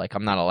illegal. Like,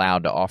 I'm not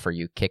allowed to offer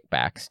you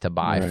kickbacks to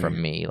buy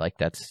from me. Like,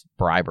 that's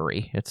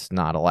bribery. It's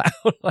not allowed.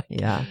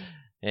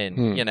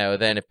 And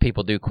then if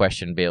people do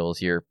question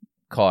bills, you're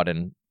caught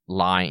in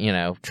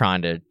lying,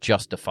 trying to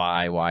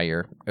justify why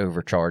you're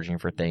overcharging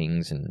for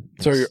things. And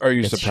so are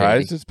you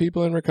surprised shady. As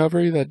people in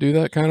recovery that do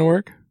that kind of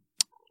work?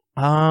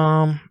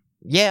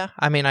 Yeah,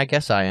 I mean, I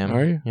guess I am.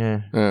 Are you?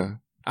 Yeah.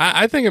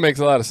 I think it makes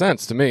a lot of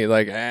sense to me.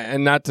 Like,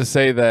 and not to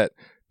say that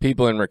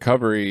people in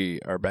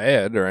recovery are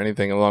bad or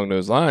anything along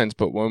those lines,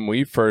 but when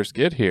we first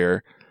get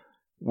here,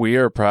 we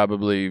are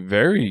probably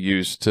very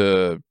used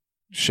to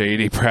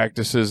shady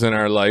practices in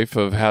our life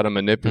of how to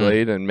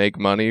manipulate and make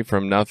money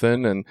from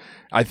nothing. And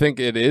I think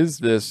it is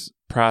this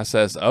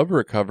process of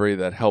recovery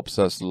that helps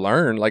us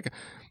learn. Like,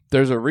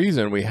 there's a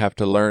reason we have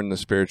to learn the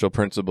spiritual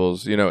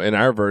principles, in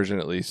our version,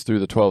 at least through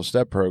the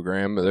 12-step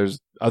program. There's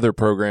other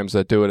programs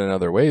that do it in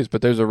other ways,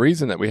 but there's a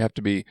reason that we have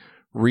to be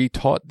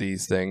retaught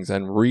these things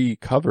and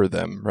recover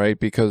them, right?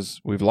 Because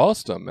we've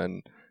lost them.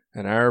 And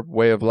our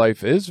way of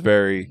life is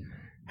very,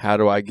 how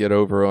do I get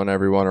over on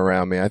everyone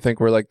around me? I think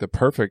we're like the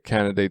perfect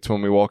candidates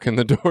when we walk in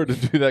the door to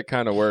do that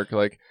kind of work.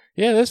 Like,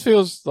 yeah, this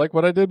feels like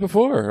what I did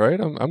before, right?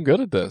 I'm good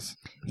at this.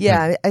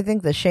 Yeah, I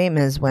think the shame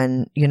is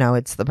when,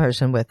 it's the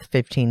person with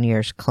 15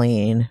 years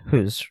clean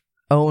who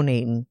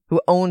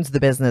owns the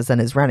business and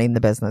is running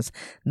the business.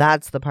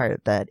 That's the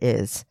part that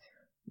is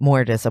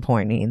more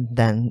disappointing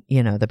than,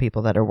 the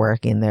people that are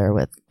working there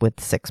with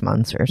 6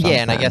 months or something.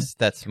 Yeah, and I guess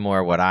that's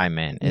more what I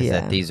meant, is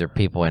that these are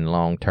people in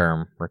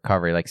long-term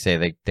recovery. Like,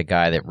 say, the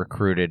guy that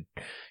recruited,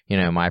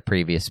 my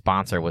previous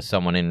sponsor was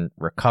someone in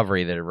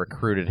recovery that had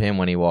recruited him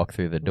when he walked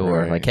through the door.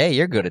 Right. Like, hey,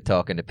 you're good at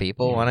talking to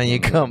people. Why don't you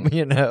come,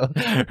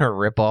 or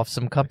rip off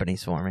some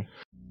companies for me?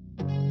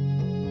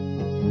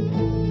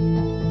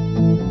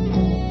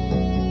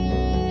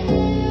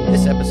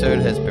 This episode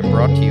has been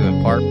brought to you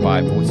in part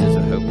by Voices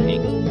of Hope,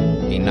 Inc.,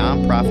 a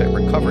nonprofit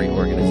recovery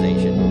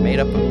organization made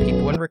up of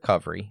people in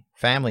recovery,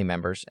 family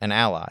members, and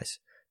allies.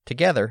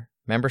 Together,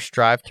 members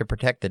strive to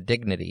protect the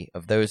dignity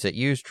of those that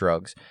use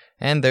drugs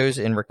and those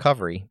in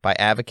recovery by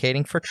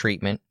advocating for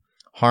treatment,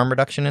 harm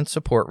reduction and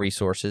support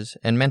resources,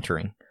 and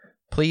mentoring.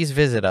 Please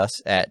visit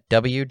us at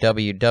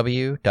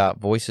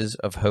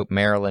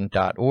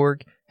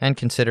www.voicesofhopemaryland.org and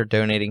consider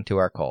donating to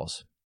our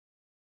cause.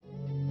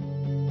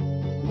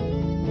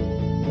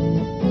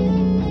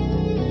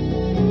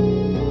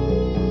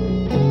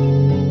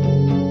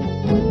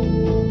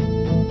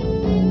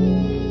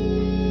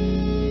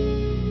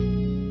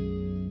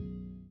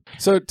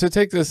 So to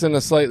take this in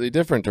a slightly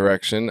different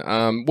direction,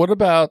 what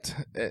about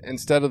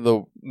instead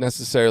of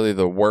necessarily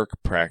the work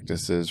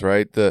practices,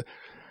 right?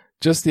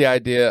 Just the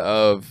idea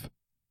of,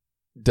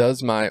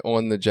 does my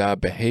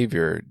on-the-job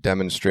behavior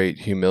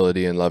demonstrate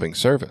humility and loving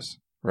service,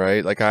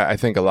 right? Like I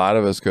think a lot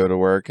of us go to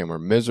work and we're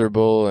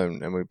miserable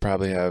and we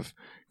probably have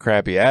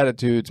crappy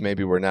attitudes.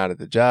 Maybe we're not at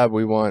the job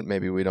we want.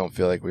 Maybe we don't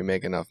feel like we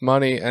make enough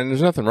money. And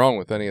there's nothing wrong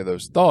with any of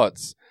those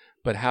thoughts.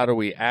 But how do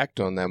we act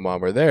on them while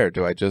we're there?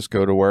 Do I just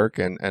go to work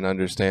and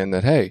understand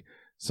that, hey,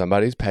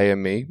 somebody's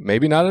paying me,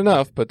 maybe not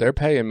enough, but they're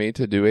paying me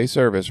to do a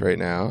service right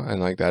now. And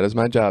like, that is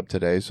my job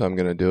today. So I'm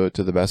going to do it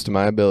to the best of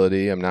my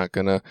ability. I'm not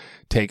going to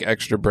take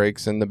extra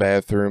breaks in the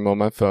bathroom on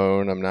my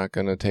phone. I'm not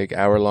going to take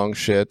hour-long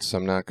shits.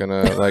 I'm not going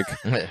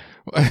to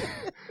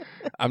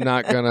I'm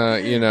not going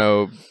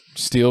to,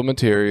 steal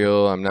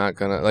material. I'm not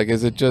going to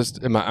is it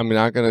just, I'm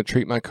not going to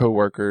treat my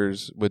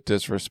coworkers with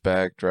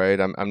disrespect, right?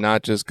 I'm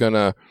not just going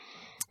to,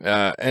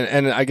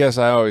 and I guess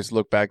I always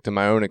look back to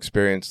my own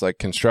experience, like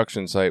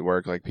construction site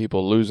work, like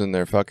people losing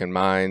their fucking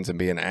minds and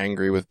being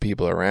angry with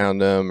people around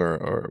them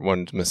or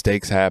when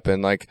mistakes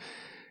happen. Like,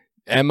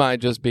 am I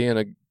just being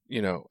I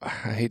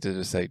hate to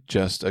just say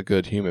just a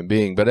good human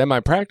being, but am I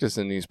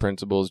practicing these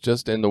principles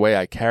just in the way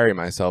I carry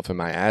myself and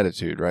my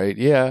attitude, right?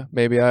 Yeah,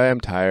 maybe I am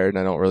tired and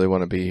I don't really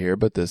want to be here,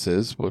 but this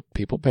is what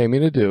people pay me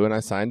to do and I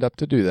signed up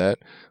to do that.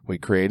 We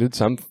created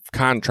some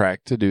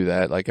contract to do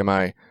that. Like, am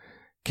I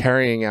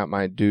carrying out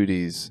my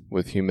duties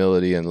with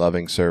humility and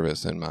loving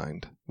service in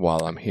mind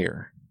while I'm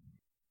here?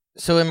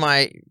 So in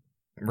my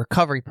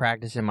recovery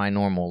practice in my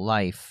normal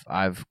life,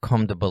 I've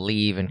come to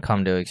believe and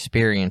come to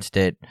experience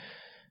that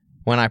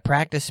when I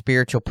practice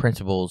spiritual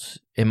principles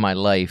in my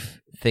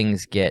life,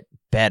 things get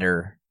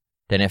better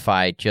than if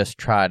I just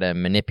try to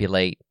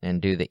manipulate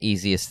and do the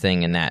easiest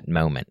thing in that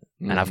moment.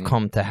 And I've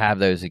come to have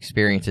those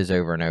experiences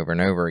over and over and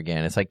over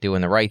again. It's like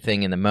doing the right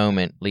thing in the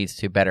moment leads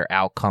to better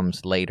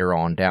outcomes later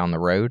on down the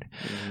road.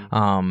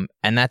 And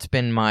that's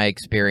been my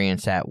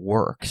experience at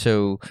work.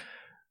 So,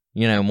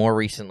 more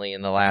recently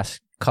in the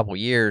last couple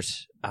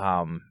years,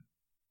 I've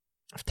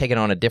taken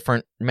on a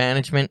different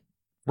management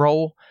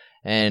role,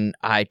 and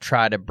I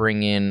try to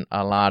bring in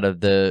a lot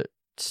of the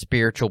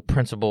spiritual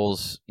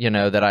principles,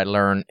 that I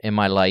learned in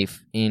my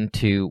life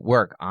into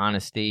work.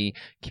 Honesty,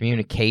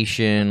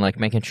 communication, like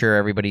making sure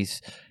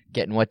everybody's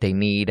getting what they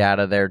need out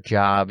of their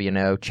job,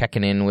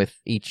 checking in with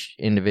each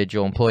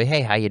individual employee.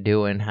 Hey, how you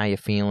doing? How you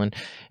feeling?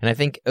 And I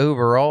think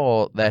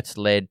overall that's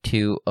led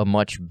to a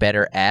much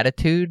better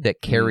attitude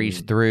that carries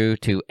through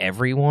to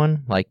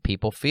everyone. Like,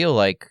 people feel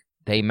like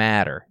they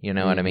matter,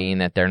 what I mean?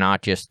 That they're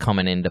not just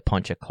coming in to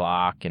punch a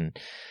clock,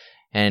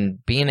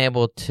 and being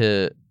able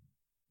to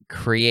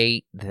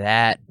create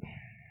that,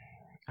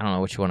 I don't know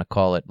what you want to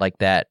call it, like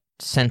that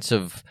sense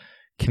of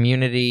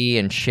community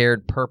and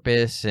shared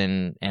purpose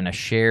and a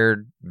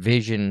shared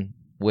vision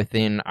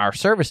within our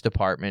service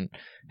department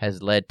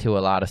has led to a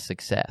lot of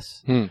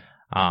success.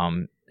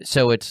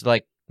 So it's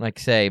like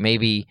say,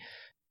 maybe,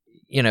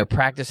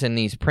 practicing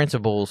these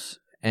principles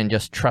and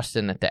just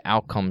trusting that the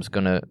outcome's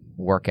going to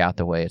work out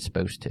the way it's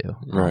supposed to.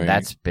 Right.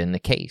 That's been the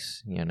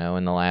case, in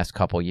the last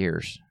couple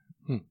years.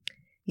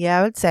 Yeah,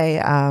 I would say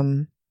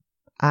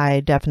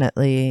I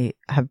definitely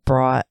have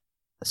brought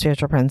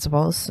spiritual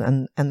principles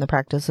and the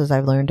practices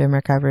I've learned in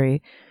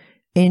recovery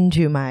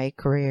into my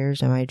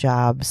careers and my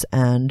jobs.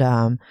 And,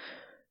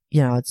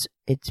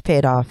 it's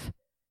paid off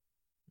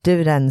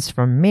dividends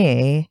for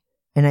me.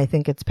 And I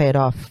think it's paid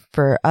off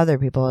for other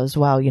people as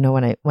well.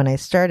 When I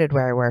started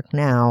where I work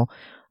now,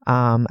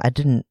 I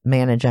didn't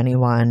manage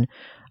anyone.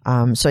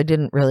 So I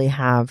didn't really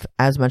have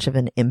as much of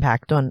an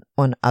impact on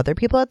other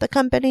people at the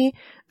company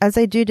as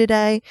I do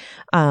today.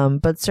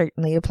 But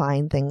certainly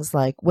applying things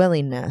like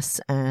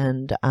willingness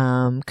and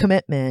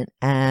commitment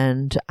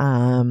and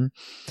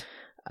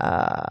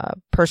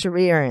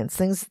perseverance,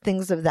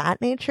 things of that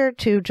nature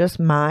to just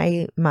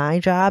my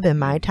job and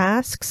my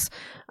tasks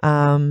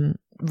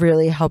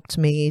really helped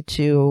me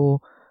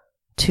to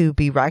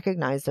be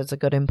recognized as a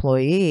good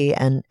employee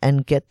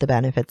and get the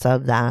benefits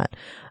of that.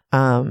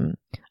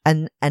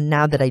 And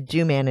now that I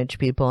do manage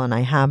people and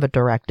I have a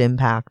direct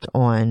impact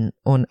on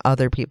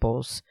other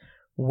people's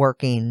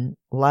working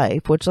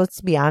life, which,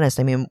 let's be honest,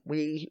 I mean,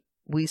 we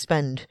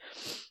spend,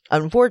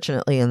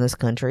 unfortunately, in this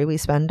country, we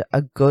spend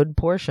a good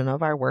portion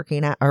of our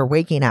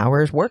waking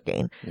hours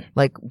working. Yeah.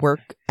 Like,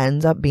 work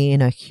ends up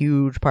being a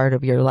huge part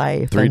of your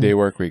life. 3-day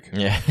work week.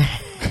 Yeah.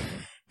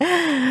 4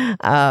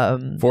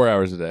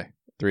 hours a day,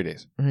 3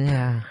 days.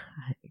 Yeah.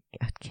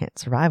 I can't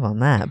survive on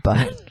that,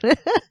 but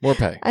More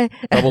pay.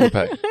 Double the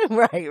pay.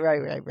 Right.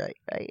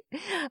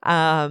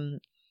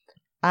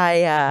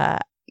 I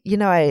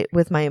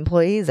with my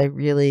employees, I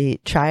really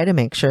try to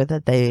make sure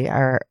that they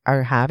are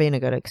having a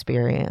good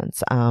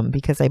experience,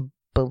 because I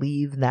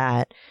believe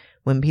that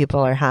when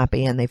people are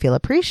happy and they feel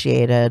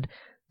appreciated,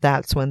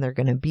 that's when they're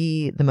going to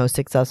be the most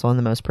successful and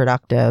the most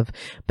productive.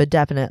 But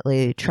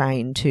definitely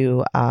trying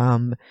to,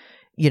 I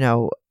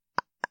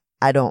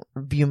don't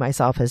view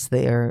myself as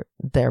their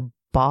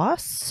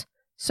boss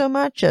so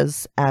much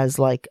as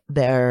like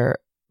their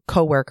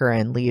coworker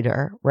and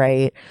leader,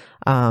 right?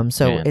 So yeah,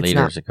 it's leader's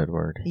not a good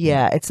word.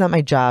 Yeah, it's not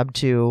my job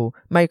to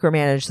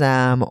micromanage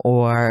them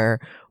or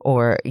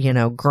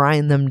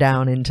grind them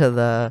down into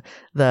the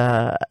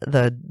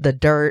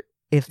dirt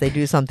if they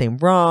do something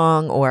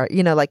wrong, or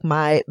like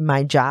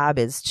my job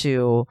is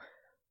to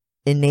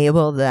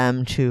enable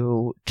them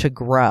to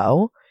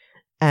grow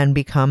and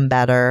become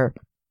better,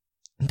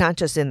 not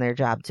just in their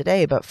job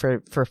today, but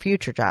for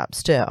future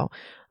jobs too.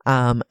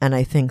 And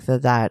I think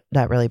that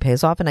really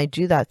pays off. And I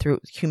do that through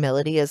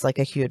humility is like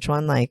a huge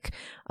one. Like,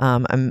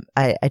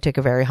 I take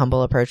a very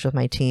humble approach with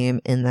my team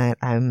in that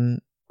I'm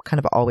kind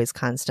of always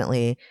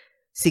constantly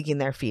seeking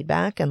their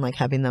feedback and like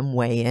having them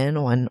weigh in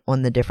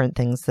on the different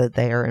things that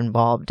they are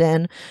involved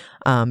in.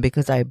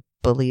 Because I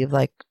believe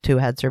like 2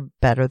 heads are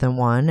better than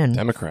 1 and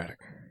Democratic.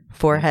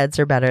 4 heads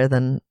are better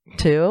than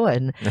 2.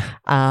 And,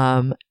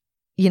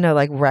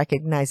 like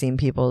recognizing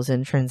people's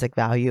intrinsic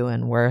value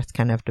and worth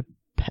kind of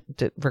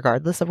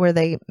regardless of where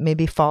they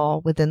maybe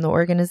fall within the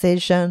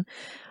organization.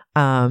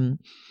 But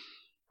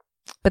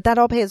that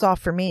all pays off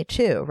for me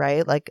too,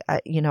 right? Like,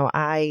 I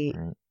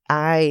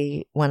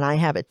when I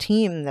have a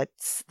team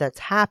that's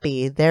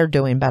happy, they're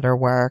doing better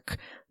work.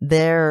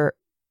 They're,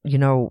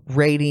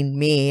 rating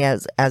me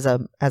as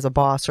a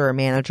boss or a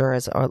manager,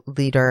 as a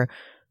leader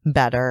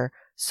better.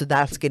 So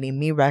that's getting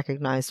me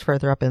recognized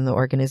further up in the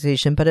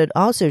organization. But it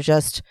also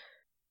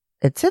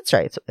it sits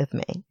right with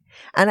me.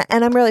 And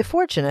I'm really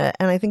fortunate,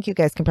 and I think you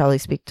guys can probably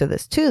speak to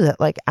this too, that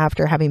like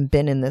after having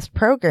been in this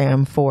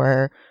program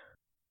for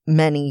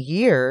many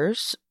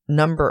years,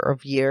 number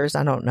of years,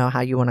 I don't know how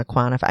you want to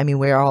quantify. I mean,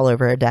 we're all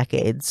over a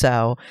decade.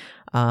 So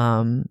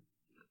that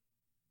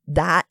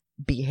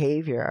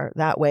behavior,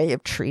 that way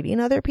of treating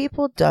other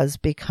people does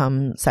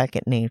become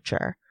second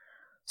nature.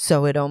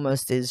 So it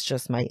almost is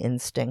just my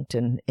instinct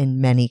in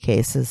many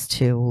cases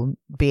to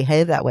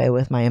behave that way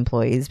with my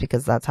employees,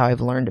 because that's how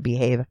I've learned to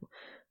behave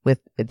with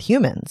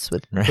humans,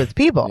 with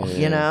people,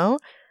 Yeah.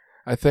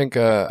 I think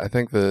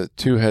the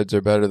 2 heads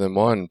are better than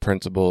 1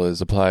 principle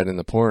is applied in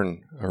the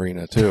porn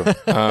arena too.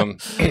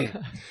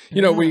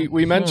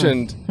 We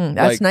mentioned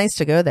that's nice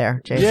to go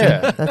there, Jason.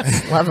 Yeah.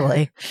 That's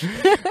lovely.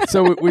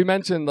 So we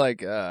mentioned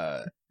like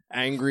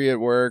angry at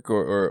work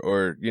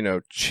or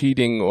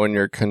cheating on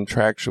your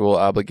contractual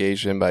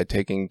obligation by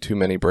taking too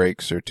many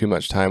breaks or too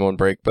much time on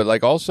break. But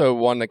like also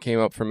one that came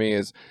up for me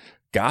is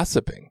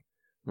gossiping,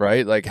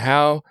 right? Like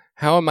how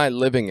am I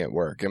living at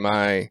work? Am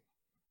I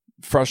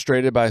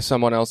frustrated by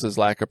someone else's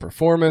lack of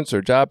performance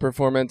or job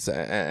performance,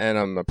 and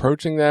I'm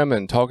approaching them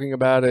and talking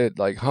about it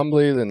like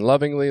humbly and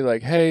lovingly,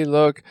 like, hey,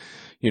 look,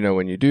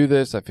 when you do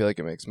this, I feel like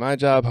it makes my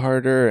job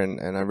harder,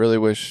 and I really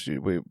wish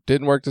we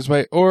didn't work this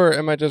way? Or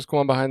am I just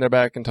going behind their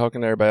back and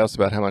talking to everybody else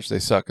about how much they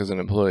suck as an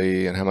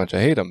employee and how much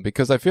I hate them?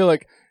 Because I feel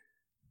like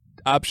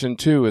option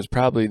 2 is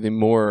probably the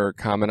more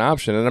common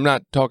option. And I'm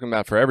not talking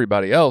about for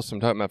everybody else. I'm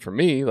talking about for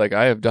me. Like,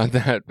 I have done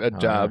that at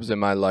jobs in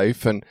my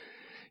life. And,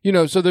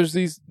 so there's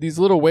these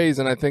little ways.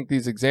 And I think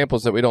these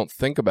examples that we don't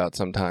think about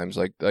sometimes,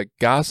 like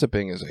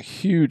gossiping is a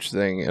huge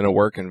thing in a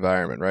work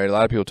environment, right? A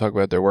lot of people talk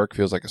about their work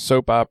feels like a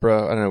soap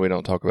opera. I know we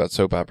don't talk about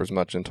soap operas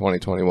much in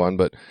 2021,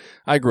 but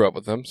I grew up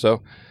with them.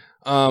 So,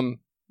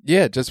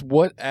 just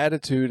what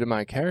attitude am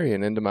I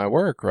carrying into my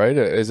work, right?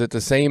 Is it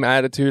the same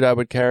attitude I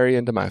would carry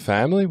into my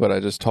family? Would I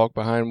just talk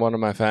behind one of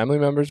my family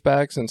members'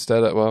 backs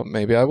instead of, well,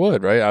 maybe I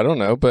would, right? I don't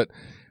know, but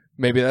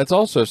maybe that's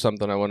also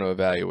something I want to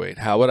evaluate.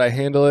 How would I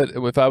handle it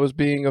if I was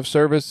being of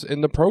service in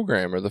the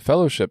program or the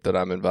fellowship that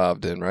I'm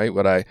involved in, right?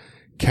 Would I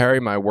carry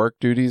my work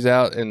duties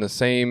out in the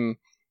same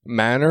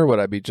manner? Would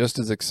I be just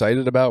as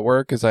excited about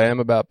work as I am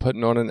about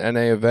putting on an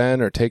NA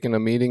event or taking a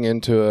meeting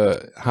into a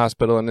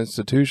hospital and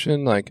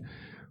institution? Like,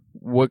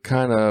 what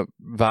kind of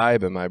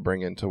vibe am I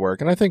bringing to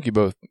work? And I think you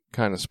both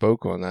kind of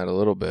spoke on that a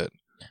little bit.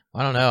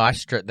 I don't know.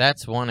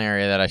 That's one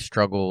area that I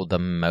struggle the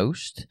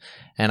most,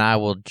 and I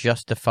will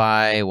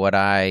justify what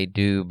I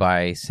do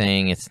by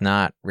saying it's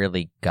not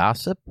really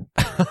gossip.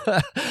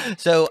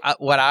 So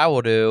what I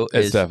will do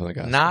is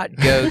not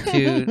go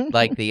to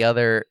like the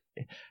other.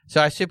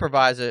 So I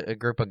supervise a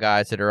group of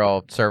guys that are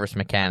all service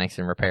mechanics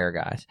and repair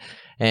guys,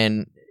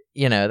 and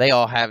they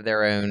all have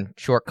their own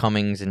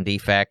shortcomings and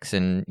defects,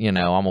 and,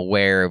 I'm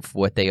aware of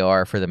what they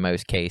are for the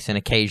most case. And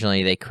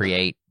occasionally they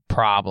create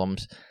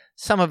problems.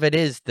 Some of it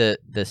is the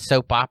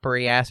soap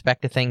opera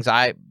aspect of things.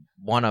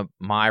 One of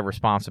my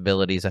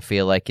responsibilities, I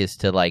feel like, is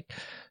to like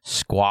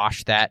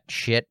squash that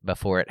shit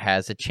before it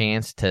has a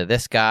chance to,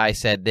 this guy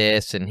said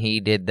this and he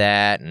did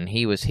that and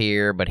he was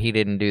here, but he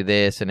didn't do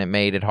this and it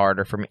made it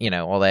harder for me,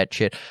 all that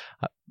shit.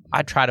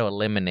 I try to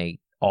eliminate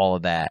all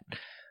of that.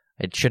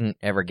 It shouldn't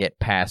ever get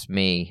past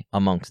me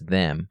amongst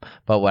them.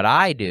 But what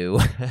I do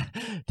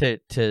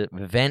to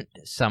vent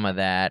some of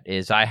that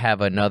is I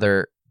have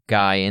another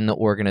guy in the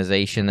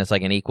organization that's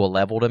like an equal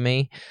level to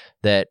me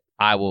that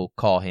I will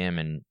call him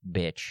and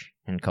bitch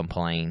and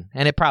complain.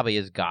 And it probably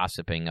is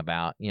gossiping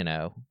about,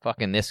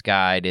 fucking this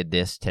guy did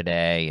this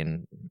today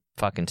and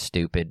fucking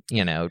stupid,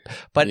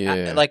 But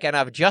and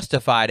I've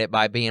justified it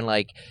by being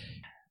like,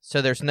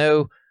 so there's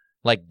no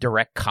like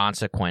direct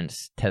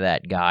consequence to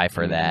that guy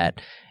for that.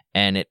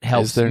 And it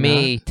helps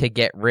me to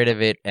get rid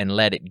of it and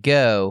let it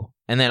go.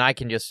 And then I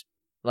can just,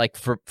 like,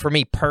 for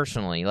me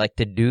personally, like,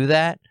 to do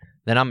that,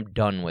 then I'm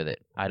done with it.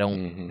 I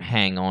don't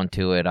hang on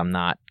to it. I'm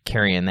not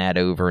carrying that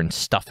over and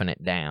stuffing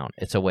it down.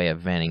 It's a way of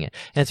venting it.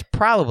 And it's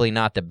probably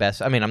not the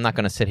best. I mean, I'm not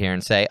going to sit here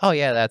and say, oh,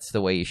 yeah, that's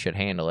the way you should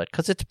handle it,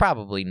 because it's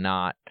probably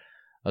not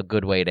a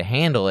good way to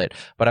handle it.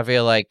 But I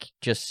feel like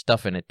just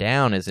stuffing it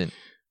down isn't.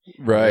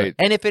 Right.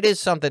 And if it is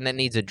something that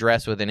needs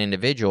addressed with an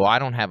individual, I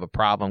don't have a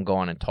problem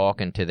going and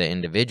talking to the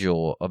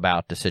individual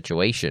about the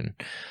situation.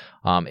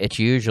 It's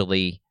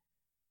usually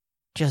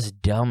just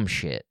dumb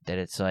shit that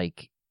it's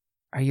like,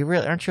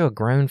 aren't you a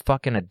grown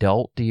fucking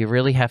adult? Do you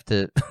really have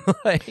to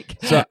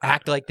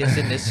act like this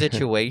in this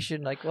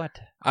situation? Like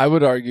what? I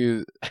would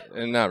argue,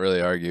 and not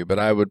really argue, but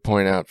I would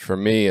point out, for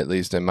me, at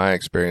least in my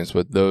experience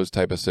with those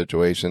type of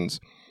situations,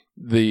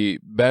 the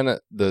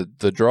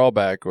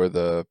drawback or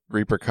the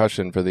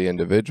repercussion for the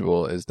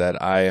individual is that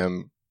I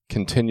am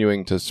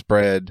continuing to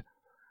spread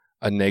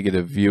a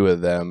negative view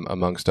of them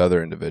amongst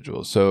other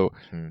individuals. So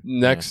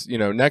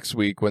next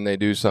week when they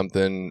do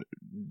something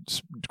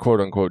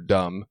quote unquote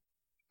dumb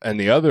and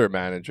the other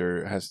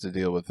manager has to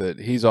deal with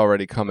it, he's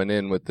already coming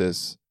in with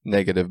this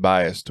negative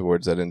bias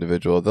towards that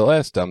individual. The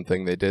last dumb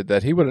thing they did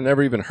that he would have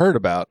never even heard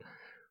about,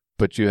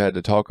 but you had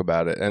to talk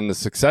about it. And the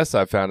success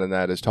I found in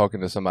that is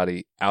talking to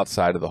somebody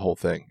outside of the whole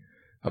thing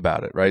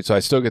about it, right? So I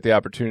still get the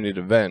opportunity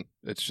to vent.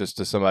 It's just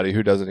to somebody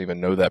who doesn't even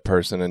know that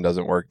person and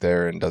doesn't work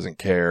there and doesn't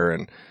care.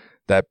 And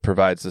that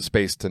provides the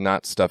space to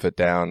not stuff it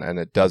down and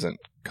it doesn't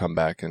come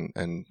back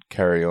and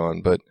carry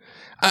on. But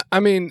I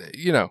mean,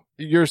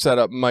 your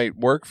setup might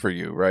work for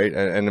you, right?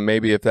 And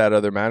maybe if that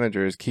other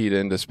manager is keyed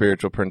into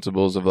spiritual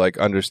principles of like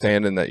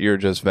understanding that you're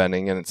just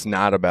venting and it's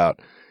not about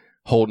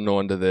holding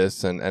on to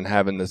this and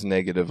having this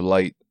negative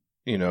light,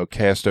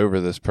 cast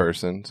over this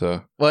person.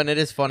 So well, and it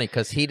is funny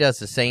because he does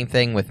the same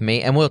thing with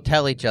me, and we'll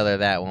tell each other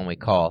that when we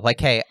call. Like,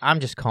 hey, I'm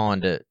just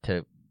calling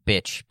to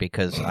bitch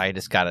because I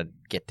just gotta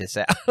get this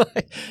out.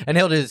 And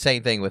he'll do the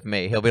same thing with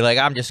me. He'll be like,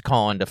 I'm just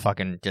calling to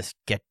fucking just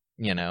get,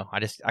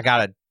 I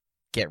gotta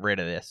get rid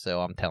of this,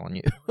 so I'm telling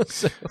you.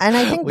 So and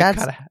I think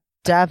that's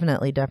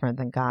definitely different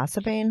than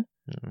gossiping.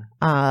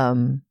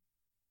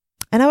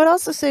 And I would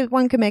also say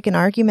one could make an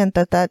argument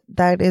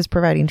that is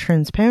providing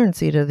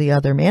transparency to the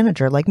other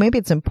manager. Like maybe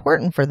it's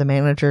important for the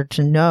manager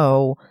to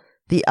know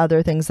the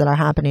other things that are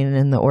happening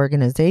in the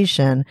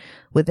organization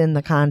within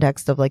the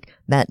context of like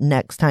that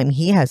next time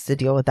he has to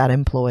deal with that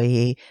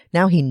employee.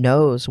 Now he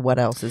knows what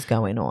else is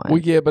going on. Well,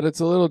 yeah, but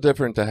it's a little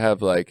different to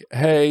have like,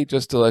 hey,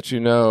 just to let you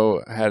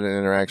know, I had an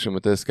interaction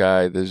with this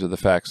guy. These are the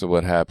facts of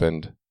what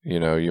happened. You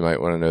might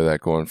want to know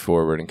that going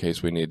forward in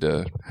case we need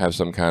to have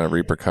some kind of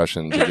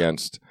repercussions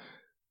against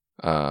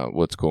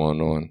what's going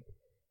on.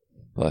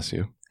 Bless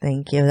you.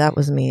 Thank you. That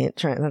was me.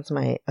 That's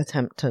my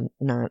attempt to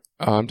not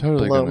I'm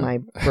totally blow my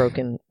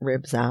broken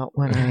ribs out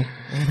when I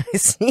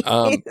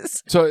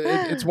sneeze. So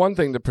it's one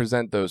thing to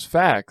present those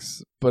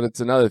facts, but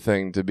it's another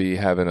thing to be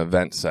having an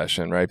event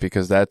session, right?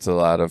 Because that's a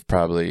lot of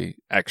probably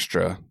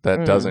extra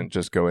that doesn't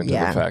just go into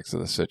the facts of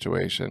the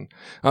situation.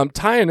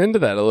 Tying into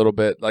that a little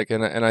bit, like,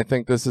 and I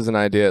think this is an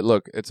idea.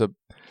 Look,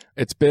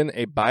 it's been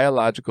a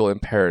biological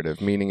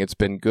imperative, meaning it's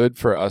been good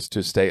for us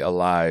to stay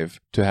alive,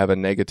 to have a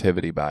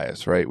negativity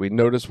bias, right? We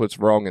notice what's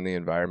wrong in the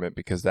environment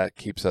because that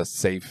keeps us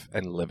safe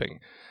and living.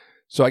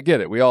 So I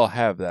get it. We all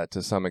have that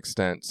to some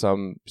extent.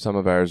 Some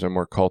of ours are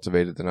more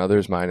cultivated than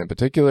others, mine in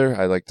particular.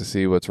 I like to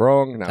see what's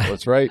wrong, not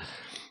what's right.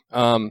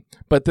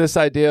 But this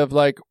idea of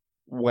like,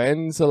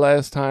 when's the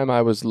last time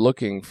I was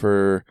looking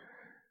for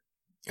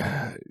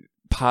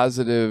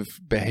positive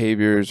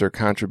behaviors or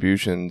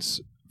contributions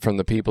from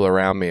the people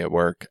around me at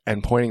work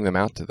and pointing them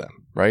out to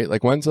them, right?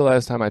 Like, when's the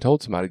last time I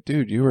told somebody,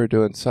 dude, you were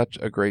doing such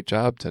a great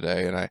job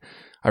today, and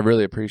I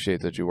really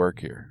appreciate that you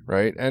work here,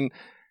 right? And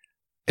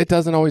it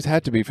doesn't always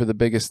have to be for the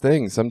biggest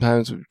things.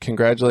 Sometimes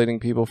congratulating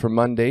people for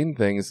mundane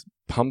things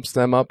pumps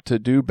them up to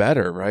do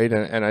better, right?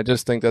 And I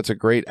just think that's a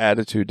great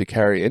attitude to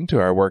carry into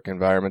our work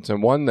environments,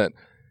 and one that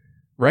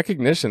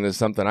recognition is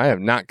something I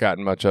have not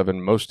gotten much of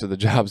in most of the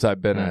jobs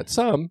I've been at.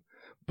 Some,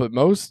 but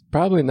most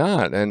probably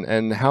not.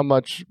 And how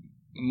much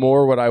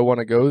more would I want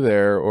to go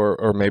there,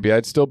 or maybe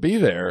I'd still be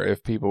there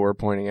if people were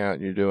pointing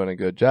out you're doing a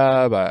good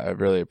job. I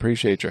really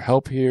appreciate your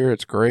help here.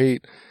 It's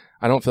great.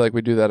 I don't feel like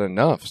we do that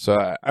enough. So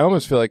I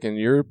almost feel like in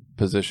your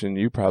position,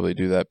 you probably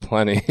do that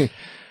plenty.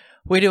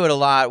 We do it a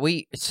lot.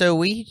 We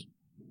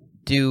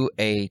do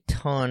a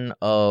ton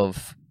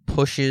of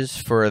pushes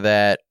for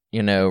that,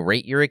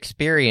 rate your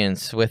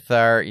experience with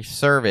our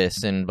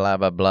service and blah,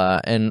 blah, blah.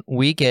 And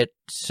we get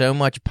so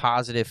much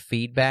positive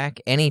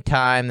feedback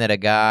anytime that a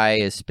guy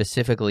is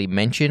specifically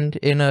mentioned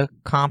in a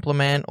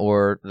compliment,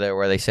 or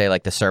where they say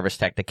like the service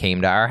tech that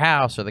came to our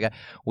house, or the guy,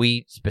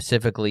 we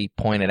specifically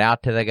pointed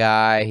out to the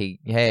guy,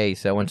 hey,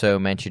 so-and-so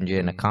mentioned you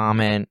in a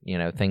comment,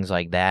 things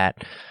like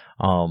that.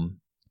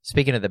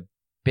 Speaking of the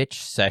bitch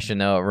session,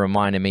 though, it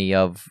reminded me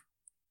of,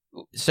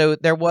 so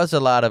there was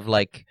a lot of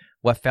like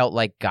what felt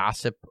like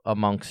gossip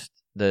amongst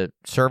the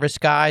service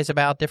guys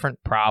about different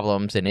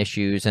problems and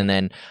issues, and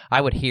then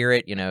I would hear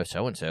it,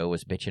 so-and-so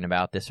was bitching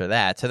about this or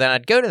that, so then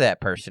I'd go to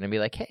that person and be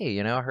like, hey,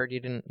 I heard you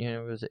didn't,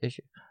 it was an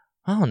issue.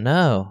 Oh,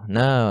 no,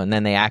 and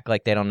then they act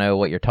like they don't know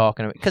what you're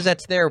talking about, because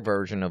that's their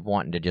version of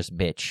wanting to just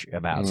bitch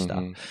about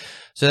stuff.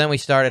 So then we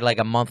started like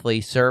a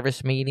monthly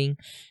service meeting,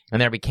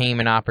 and there became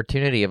an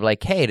opportunity of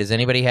like, hey, does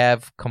anybody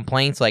have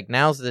complaints? Like,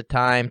 now's the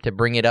time to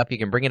bring it up. You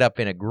can bring it up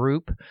in a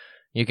group.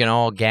 You can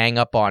all gang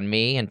up on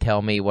me and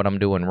tell me what I'm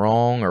doing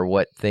wrong or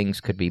what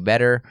things could be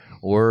better,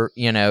 or,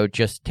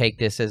 just take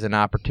this as an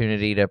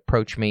opportunity to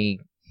approach me,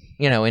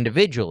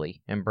 individually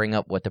and bring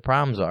up what the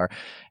problems are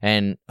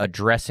and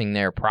addressing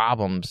their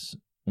problems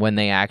when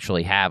they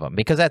actually have them.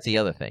 Because that's the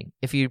other thing.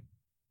 If you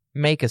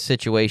make a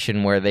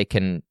situation where they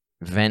can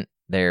vent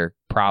their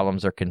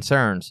problems or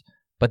concerns,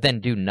 but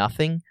then do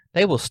nothing,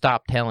 they will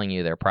stop telling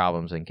you their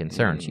problems and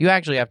concerns. You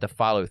actually have to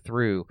follow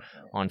through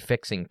on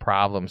fixing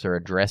problems or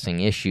addressing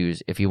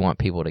issues if you want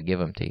people to give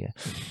them to you.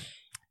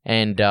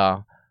 And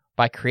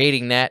by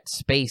creating that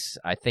space,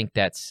 I think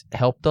that's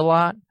helped a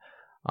lot.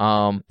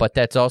 But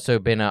that's also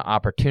been an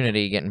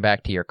opportunity, getting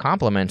back to your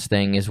compliments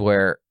thing, is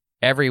where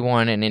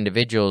everyone and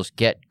individuals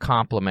get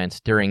compliments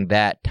during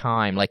that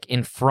time, like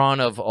in front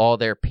of all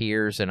their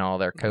peers and all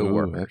their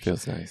coworkers. Ooh, that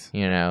feels nice.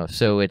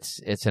 So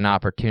it's an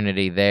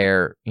opportunity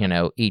there,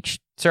 each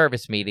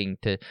service meeting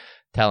to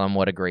tell them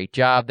what a great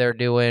job they're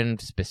doing,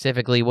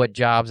 specifically what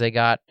jobs they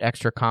got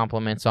extra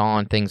compliments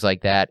on, things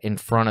like that, in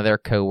front of their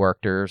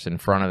coworkers, in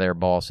front of their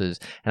bosses.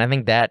 And I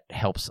think that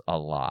helps a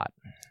lot.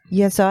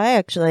 Yeah, so I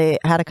actually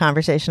had a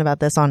conversation about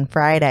this on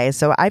Friday.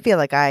 So I feel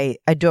like I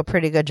do a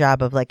pretty good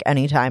job of, like,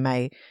 anytime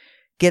I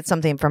get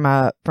something from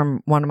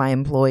one of my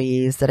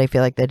employees that I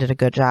feel like they did a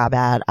good job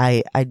at,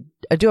 I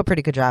do a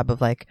pretty good job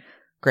of, like,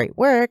 great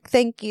work,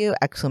 thank you,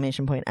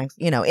 exclamation point,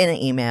 in an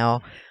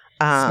email.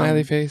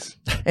 Smiley face.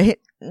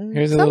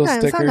 Here's a little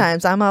sticker.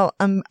 Sometimes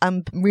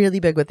I'm really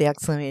big with the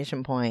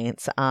exclamation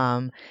points.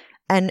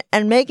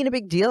 And making a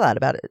big deal out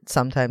about it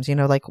sometimes.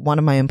 Like one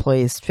of my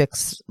employees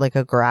fixed like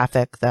a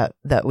graphic that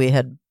we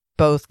had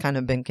both kind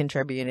of been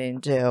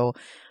contributing to,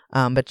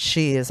 but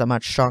she is a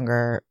much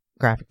stronger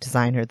graphic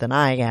designer than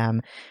I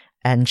am,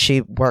 and she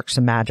works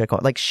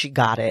magical. Like, she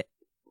got it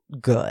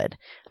good.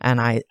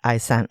 And I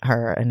sent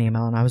her an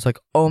email and I was like,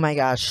 oh my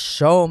gosh,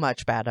 so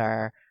much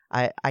better.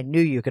 I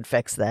knew you could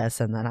fix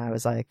this. And then I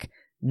was like,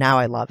 now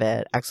I love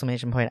it.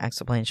 Exclamation point,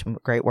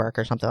 great work,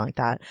 or something like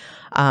that.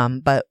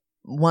 But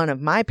one of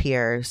my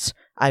peers,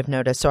 I've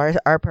noticed, so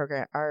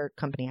our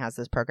company has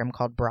this program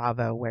called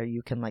Bravo, where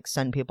you can like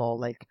send people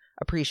like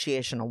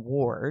appreciation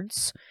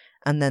awards,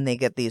 and then they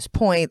get these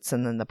points,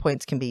 and then the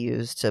points can be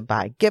used to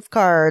buy gift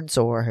cards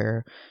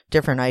or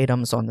different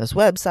items on this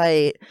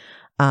website.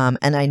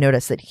 And I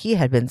noticed that he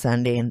had been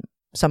sending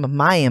some of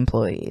my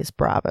employees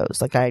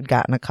Bravos. Like, I had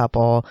gotten a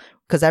couple,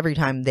 because every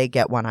time they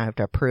get one, I have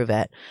to approve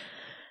it.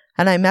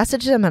 And I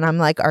messaged him and I'm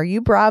like, are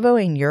you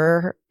Bravoing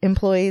your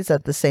employees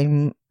at the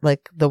same,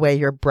 like, the way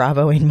you're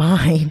Bravoing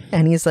mine?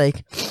 And he's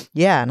like,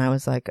 yeah. And I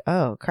was like,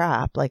 oh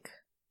crap. Like,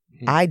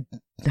 I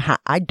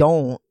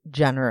don't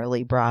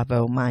generally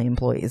Bravo my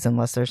employees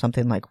unless there's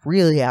something like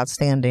really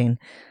outstanding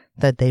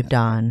that they've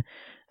done.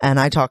 And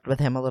I talked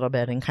with him a little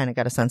bit and kind of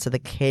got a sense of the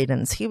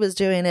cadence he was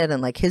doing it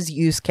and like his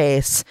use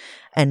case.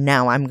 And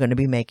now I'm going to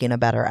be making a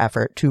better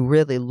effort to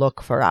really look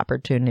for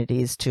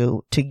opportunities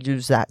to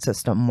use that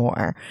system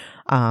more.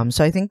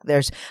 So I think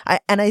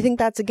I think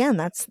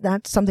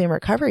that's something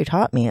recovery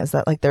taught me, is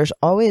that like there's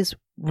always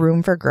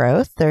room for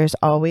growth. There's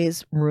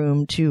always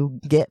room to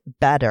get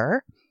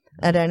better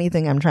at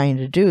anything I'm trying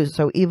to do.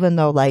 So even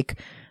though like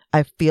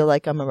I feel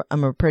like I'm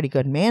a pretty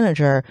good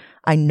manager,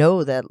 I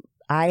know that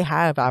I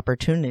have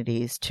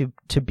opportunities to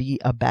be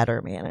a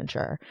better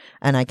manager,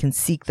 and I can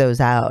seek those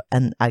out,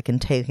 and I can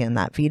take in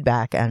that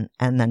feedback and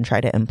then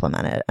try to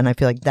implement it. And I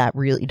feel like that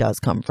really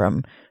does come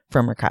from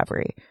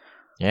recovery.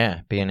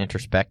 Yeah, being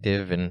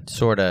introspective and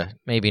sort of,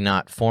 maybe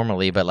not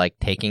formally, but like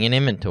taking an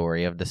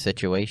inventory of the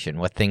situation.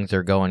 What things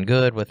are going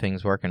good, what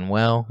things working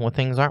well, what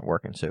things aren't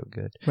working so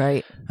good.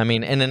 Right. I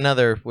mean, and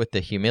another, with the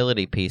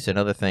humility piece,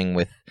 another thing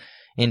with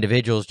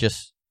individuals,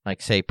 just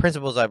like say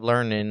principles I've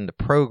learned in the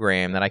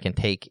program that I can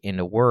take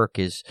into work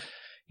is,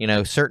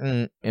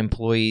 certain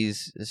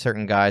employees,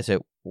 certain guys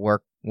that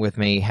work with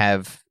me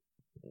have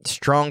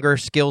stronger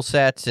skill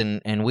sets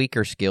and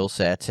weaker skill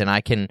sets, and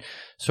I can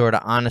sort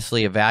of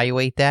honestly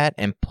evaluate that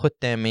and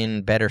put them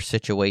in better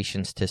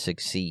situations to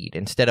succeed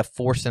instead of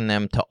forcing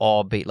them to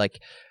all be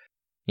like,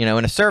 in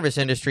a service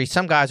industry,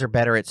 some guys are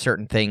better at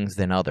certain things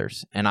than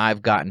others, and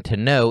I've gotten to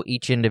know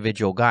each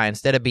individual guy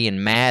instead of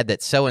being mad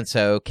that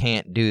so-and-so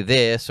can't do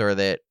this or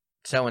that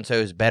so-and-so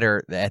is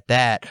better at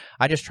that.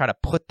 I just try to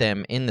put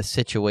them in the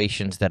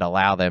situations that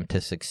allow them to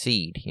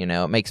succeed.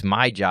 It makes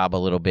my job a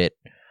little bit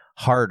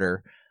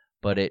harder,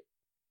 but it,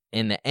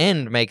 in the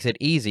end, makes it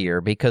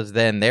easier because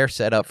then they're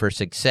set up for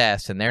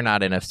success and they're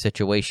not in a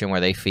situation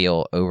where they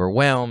feel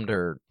overwhelmed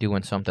or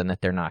doing something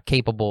that they're not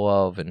capable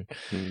of. And,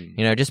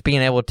 just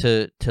being able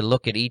to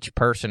look at each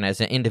person as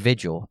an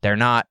individual. They're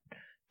not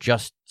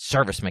just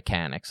service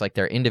mechanics. Like,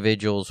 they're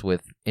individuals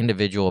with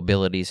individual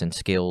abilities and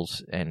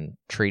skills, and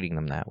treating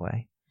them that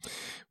way.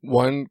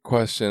 One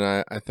question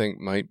I think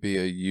might be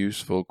a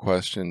useful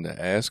question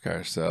to ask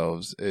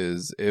ourselves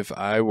is, if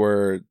I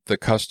were the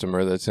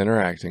customer that's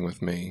interacting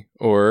with me,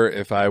 or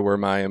if I were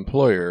my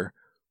employer,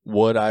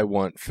 would I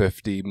want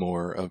 50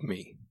 more of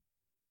me?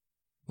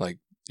 Like,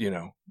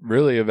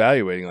 really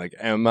evaluating, like,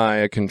 am I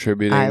a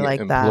contributing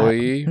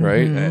employee, that.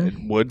 right?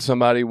 Mm-hmm. Would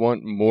somebody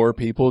want more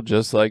people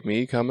just like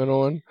me coming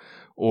on?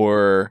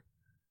 Or,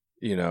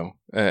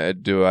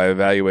 do I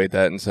evaluate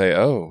that and say,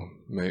 oh,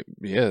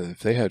 if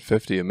they had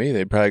 50 of me,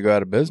 they'd probably go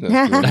out of business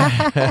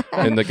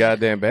in the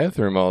goddamn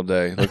bathroom all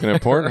day looking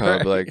at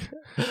Pornhub. Like,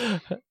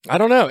 I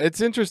don't know.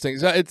 It's interesting.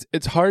 So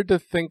it's hard to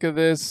think of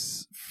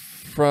this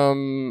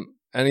from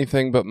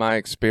anything but my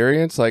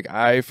experience. Like,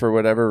 I, for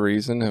whatever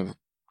reason, have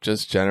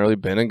just generally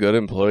been a good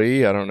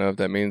employee. I don't know if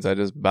that means I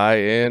just buy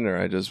in or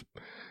I just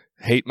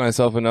hate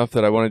myself enough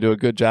that I want to do a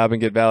good job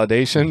and get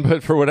validation.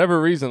 But for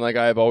whatever reason, like,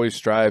 I've always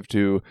strived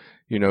to,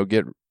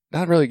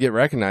 not really get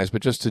recognized,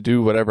 but just to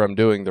do whatever I'm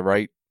doing the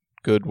right,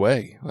 good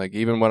way. Like,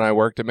 even when I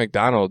worked at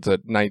McDonald's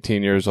at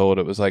 19 years old,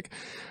 it was like,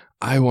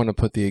 I want to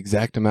put the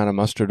exact amount of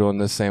mustard on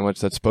this sandwich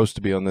that's supposed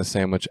to be on this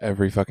sandwich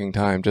every fucking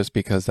time, just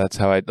because that's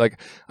how I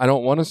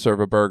don't want to serve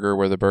a burger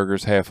where the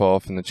burger's half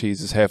off and the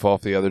cheese is half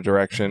off the other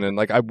direction. And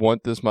like, I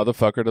want this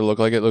motherfucker to look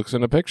like it looks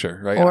in a picture,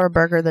 right? Or a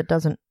burger that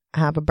doesn't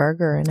have a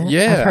burger in it.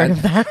 Yeah. I've heard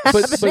of that.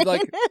 But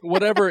like,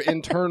 whatever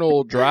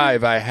internal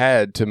drive I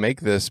had to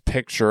make this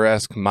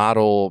picturesque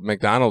model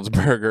McDonald's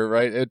burger,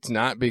 right? It's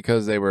not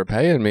because they were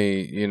paying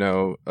me,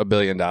 $1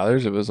 billion.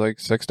 It was like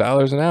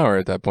 $6 an hour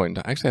at that point in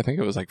time. Actually, I think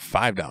it was like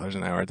 $5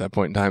 an hour at that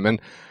point in time. And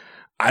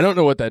I don't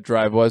know what that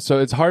drive was. So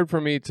it's hard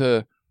for me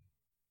to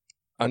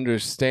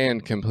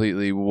understand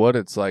completely what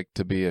it's like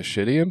to be a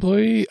shitty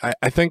employee.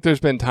 I think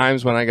there's been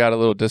times when I got a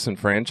little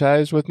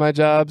disenfranchised with my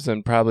jobs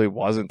and probably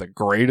wasn't the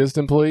greatest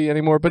employee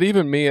anymore, but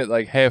even me at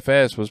like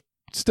half-ass was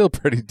still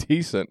pretty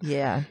decent.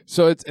 Yeah.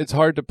 So it's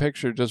hard to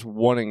picture just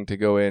wanting to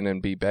go in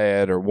and be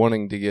bad or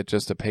wanting to get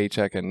just a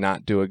paycheck and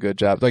not do a good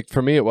job. Like,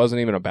 for me, it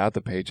wasn't even about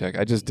the paycheck.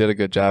 I just did a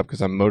good job because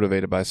I'm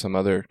motivated by some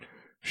other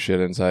shit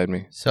inside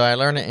me. So I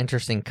learned an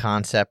interesting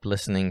concept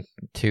listening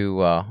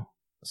to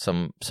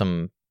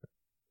some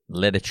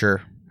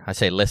literature. I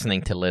say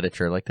listening to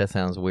literature, like that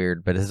sounds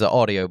weird, but it's an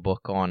audio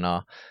book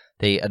on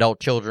the adult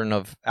children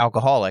of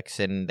alcoholics,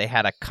 and they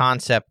had a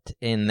concept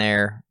in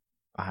there,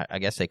 I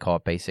guess they call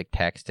it basic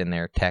text, in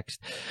their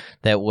text,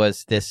 that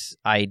was this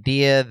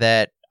idea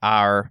that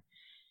our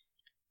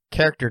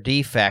character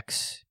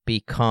defects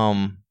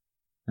become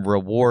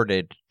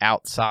rewarded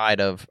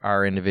outside of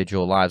our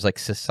individual lives. Like,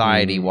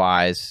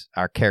 society-wise,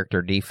 our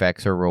character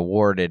defects are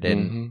rewarded.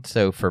 And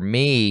so for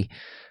me,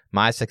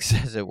 my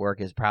success at work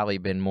has probably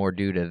been more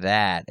due to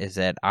that, is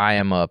that I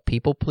am a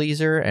people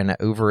pleaser and an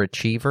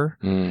overachiever.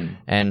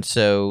 And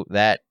so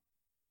that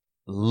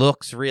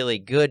looks really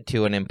good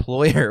to an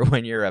employer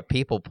when you're a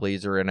people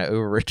pleaser and an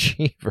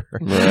overachiever,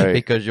 right?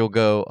 Because you'll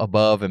go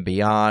above and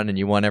beyond, and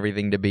you want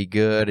everything to be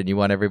good, and you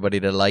want everybody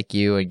to like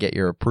you and get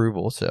your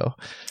approval. So,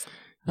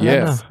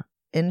 yes.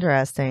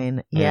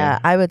 Interesting. Yeah,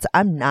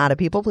 I'm not a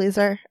people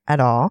pleaser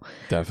at all.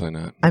 Definitely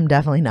not. I'm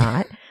definitely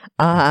not.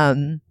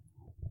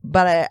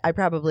 But I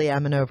probably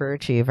am an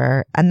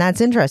overachiever. And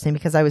that's interesting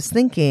because I was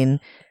thinking,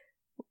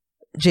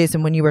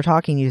 Jason, when you were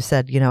talking, you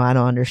said, I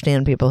don't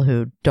understand people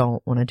who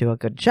don't want to do a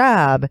good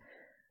job.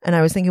 And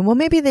I was thinking, well,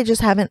 maybe they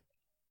just haven't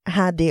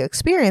had the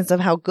experience of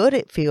how good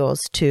it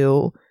feels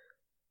to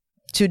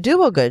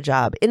do a good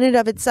job in and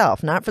of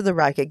itself, not for the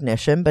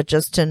recognition, but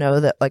just to know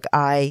that, like,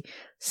 I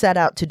set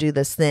out to do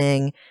this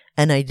thing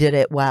and I did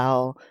it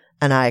well.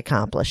 And I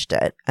accomplished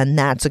it. And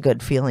that's a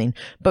good feeling.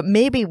 But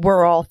maybe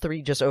we're all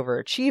three just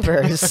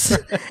overachievers.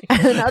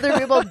 And other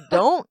people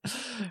don't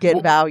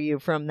get value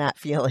from that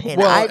feeling.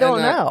 Well, I don't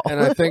know. And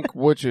I think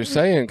what you're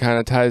saying kind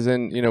of ties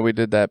in. We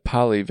did that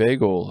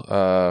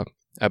polyvagal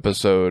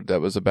episode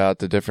that was about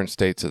the different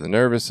states of the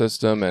nervous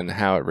system and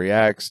how it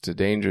reacts to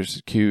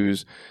dangerous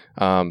cues.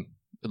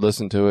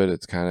 Listen to it.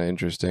 It's kind of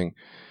interesting.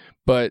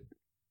 But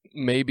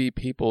maybe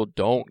people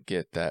don't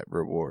get that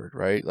reward,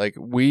 right? Like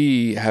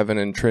we have an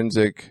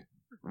intrinsic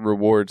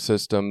reward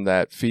system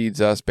that feeds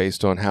us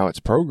based on how it's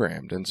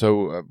programmed. And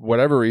so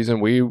whatever reason,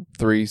 we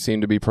three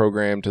seem to be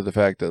programmed to the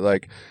fact that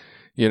like,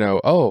 you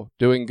know, oh,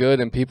 doing good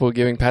and people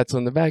giving pats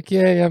on the back.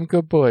 Yay, I'm a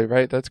good boy,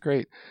 right? That's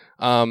great.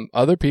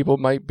 Other people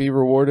might be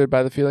rewarded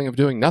by the feeling of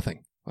doing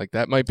nothing. Like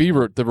that might be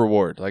the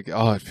reward. Like,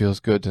 oh, it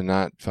feels good to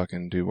not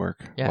fucking do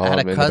work. Yeah, I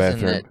had a cousin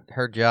that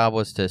her job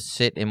was to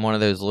sit in one of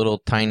those little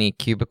tiny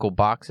cubicle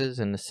boxes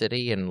in the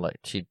city, and like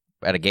she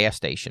at a gas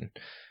station,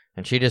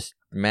 and she just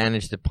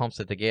managed the pumps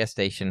at the gas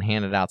station,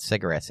 handed out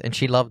cigarettes, and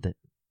she loved it.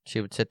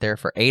 She would sit there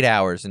for 8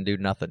 hours and do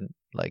nothing.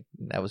 Like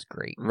that was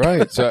great.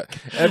 Right. So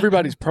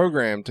everybody's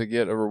programmed to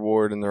get a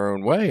reward in their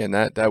own way, and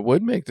that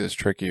would make this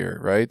trickier,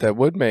 right? That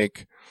would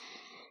make.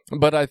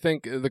 But I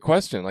think the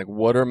question, like,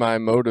 what are my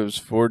motives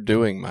for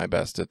doing my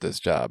best at this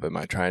job? Am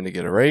I trying to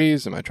get a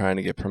raise? Am I trying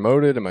to get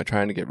promoted? Am I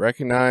trying to get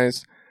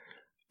recognized?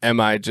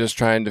 Am I just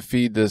trying to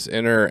feed this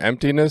inner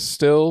emptiness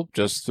still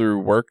just through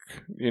work,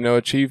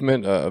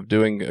 achievement of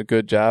doing a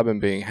good job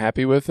and being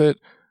happy with it?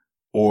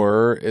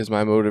 Or is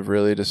my motive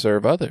really to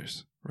serve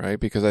others, right?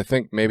 Because I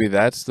think maybe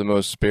that's the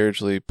most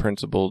spiritually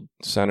principled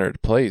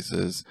centered place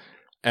is,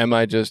 am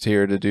I just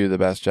here to do the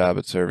best job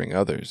at serving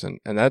others? And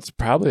that's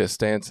probably a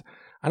stance.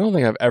 I don't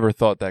think I've ever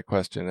thought that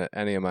question at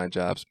any of my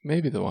jobs.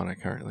 Maybe the one I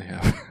currently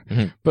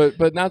have,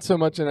 but not so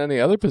much in any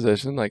other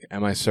position. Like,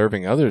 am I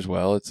serving others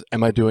well? It's,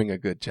 am I doing a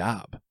good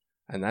job?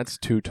 And that's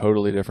two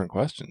totally different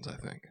questions, I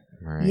think.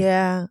 Right.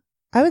 Yeah.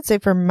 I would say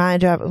for my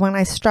job, when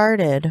I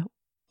started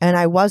and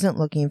I wasn't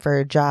looking for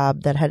a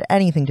job that had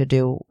anything to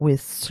do with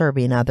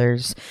serving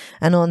others,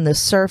 and on the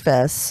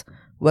surface,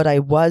 what I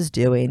was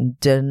doing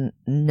didn't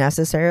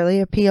necessarily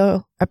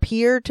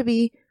appear to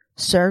be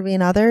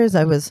serving others.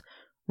 I was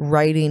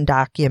writing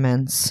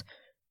documents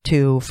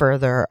to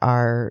further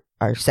our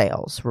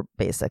sales,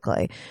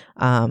 basically.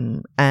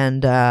 But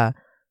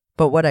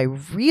what I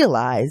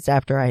realized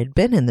after I had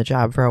been in the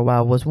job for a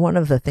while was one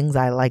of the things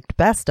I liked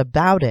best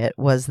about it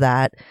was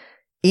that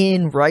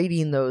in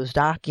writing those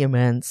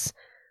documents,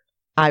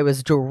 I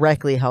was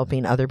directly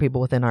helping other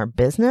people within our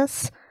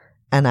business.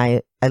 And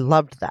I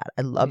loved that.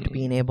 I loved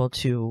being able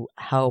to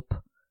help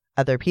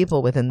other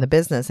people within the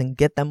business and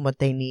get them what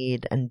they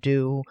need and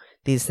do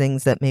these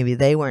things that maybe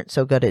they weren't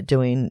so good at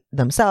doing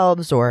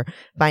themselves, or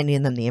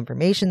finding them the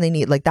information they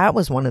need. Like that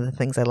was one of the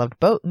things I loved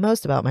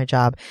most about my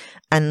job.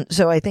 And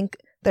so I think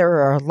there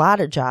are a lot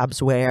of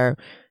jobs where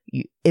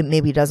it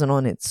maybe doesn't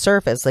on its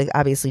surface. Like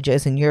obviously,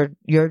 Jason,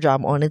 your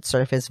job on its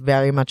surface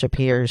very much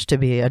appears to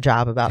be a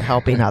job about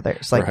helping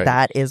others. Like right.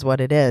 That is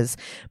what it is.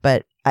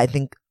 But I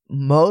think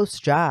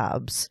most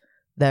jobs,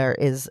 there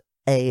is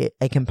a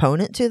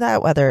component to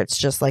that, whether it's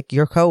just like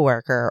your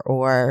coworker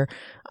or,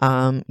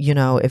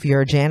 if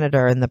you're a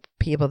janitor and the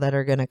people that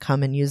are going to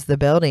come and use the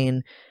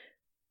building,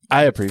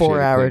 I appreciate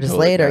 4 hours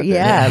later.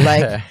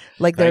 Yeah.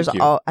 like there's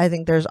I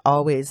think there's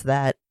always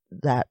that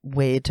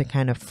way to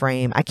kind of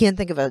frame. I can't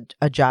think of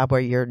a job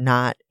where you're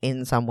not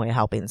in some way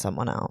helping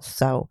someone else.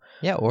 So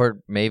yeah, or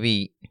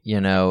maybe,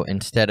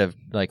 instead of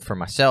like for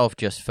myself,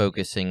 just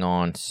focusing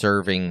on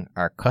serving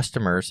our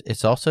customers,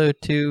 it's also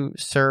to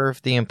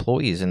serve the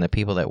employees and the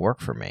people that work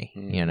for me.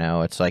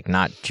 It's like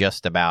not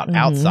just about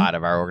outside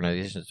of our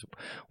organizations,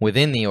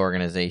 within the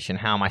organization,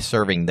 how am I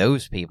serving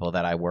those people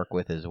that I work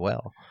with as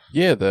well?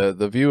 Yeah,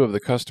 the view of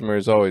the customer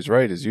is always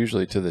right, is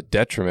usually to the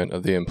detriment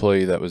of the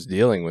employee that was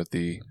dealing with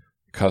the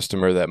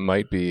customer that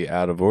might be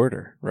out of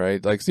order,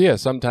 right? Like, yeah,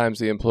 sometimes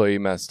the employee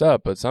messed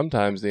up, but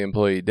sometimes the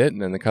employee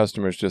didn't, and the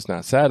customer's just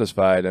not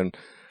satisfied. And,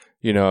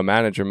 a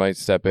manager might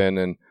step in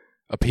and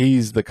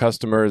appease the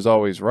customer is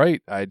always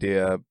right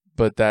idea,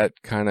 but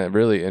that kind of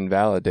really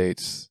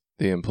invalidates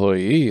the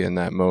employee in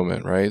that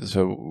moment, right?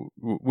 So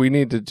we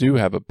need to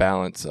have a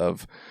balance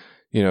of,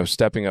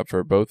 stepping up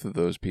for both of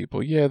those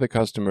people. Yeah, the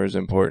customer is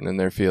important and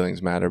their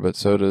feelings matter, but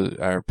so do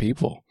our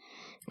people.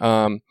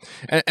 And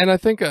I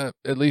think, at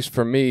least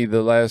for me,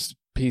 the last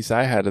piece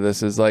I had of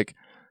this is like,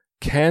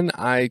 can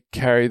I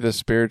carry the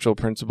spiritual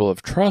principle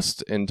of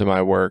trust into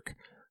my work,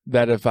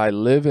 that if I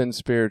live in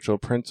spiritual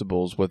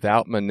principles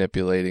without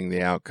manipulating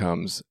the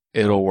outcomes,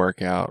 it'll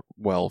work out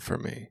well for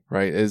me,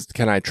 right?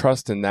 Can I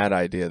trust in that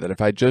idea that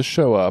if I just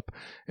show up,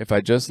 if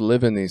I just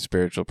live in these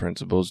spiritual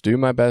principles, do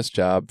my best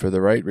job for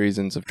the right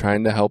reasons of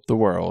trying to help the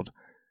world,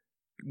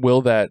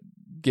 will that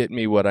get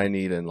me what I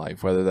need in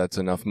life, whether that's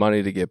enough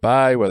money to get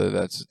by, whether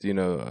that's,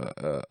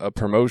 a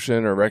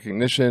promotion or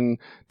recognition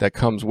that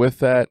comes with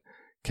that.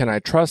 Can I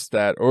trust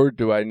that? Or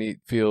do I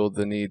feel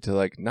the need to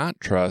like not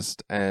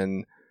trust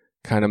and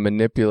kind of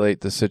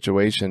manipulate the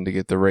situation to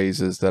get the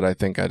raises that I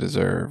think I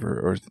deserve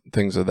or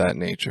things of that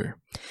nature?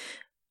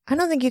 I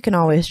don't think you can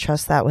always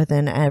trust that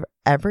within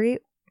every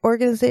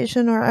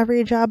organization or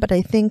every job, but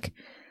I think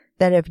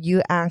that if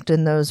you act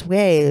in those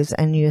ways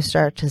and you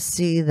start to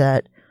see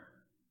that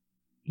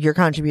your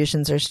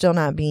contributions are still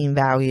not being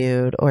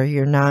valued, or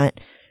you're not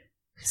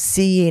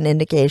seeing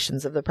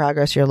indications of the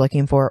progress you're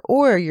looking for,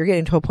 or you're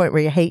getting to a point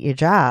where you hate your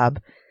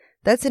job,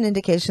 that's an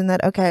indication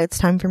that, okay, it's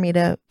time for me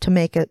to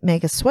make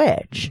a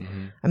switch.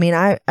 I mean,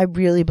 I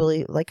really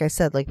believe, like I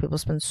said, like people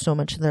spend so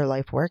much of their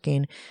life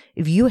working.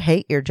 If you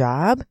hate your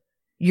job,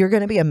 you're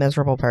going to be a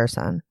miserable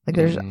person. Like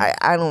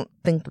I don't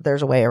think that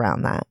there's a way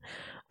around that.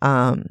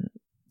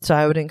 So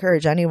I would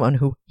encourage anyone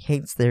who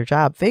hates their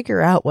job,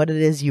 figure out what it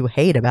is you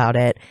hate about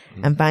it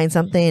and find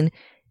something,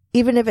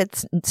 even if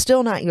it's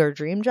still not your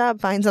dream job,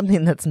 find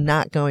something that's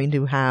not going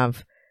to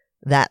have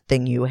that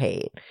thing you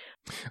hate.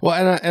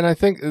 Well, and I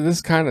think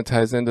this kind of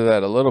ties into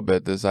that a little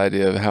bit, this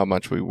idea of how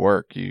much we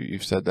work.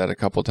 You've said that a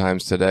couple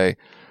times today.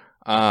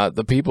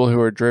 The people who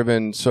are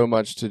driven so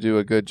much to do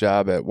a good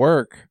job at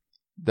work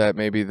that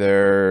maybe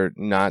they're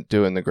not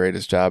doing the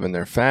greatest job in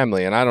their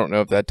family. And I don't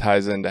know if that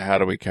ties into how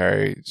do we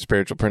carry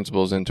spiritual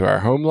principles into our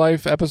home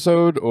life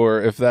episode,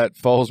 or if that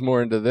falls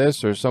more into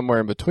this or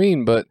somewhere in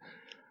between. But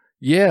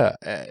yeah,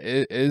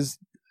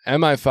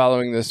 am I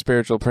following this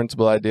spiritual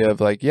principle idea of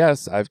like,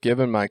 yes, I've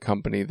given my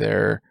company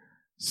their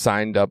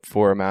signed up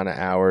for amount of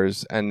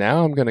hours, and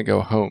now I'm going to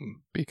go home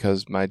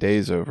because my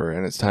day's over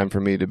and it's time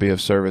for me to be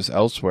of service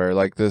elsewhere.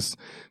 Like this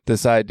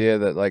idea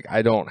that like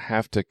I don't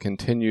have to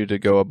continue to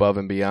go above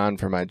and beyond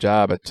for my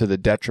job to the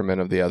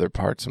detriment of the other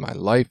parts of my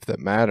life that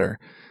matter.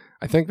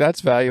 I think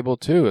that's valuable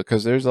too,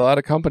 because there's a lot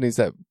of companies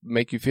that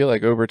make you feel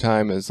like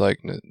overtime is like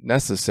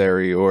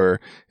necessary,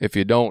 or if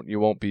you don't, you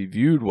won't be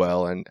viewed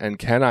well. And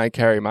can I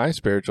carry my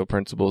spiritual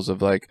principles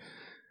of like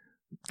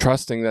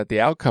trusting that the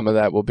outcome of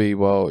that will be,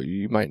 well,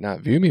 you might not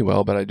view me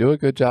well, but I do a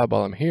good job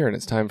while I'm here and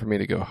it's time for me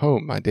to go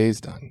home. My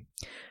day's done.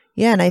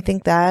 Yeah. And I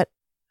think that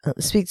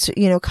speaks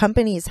to,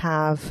 companies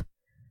have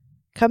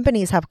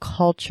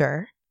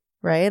culture,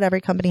 right?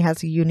 Every company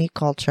has a unique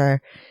culture,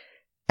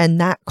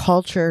 and that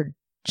culture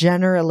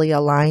generally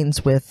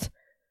aligns with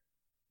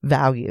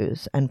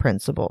values and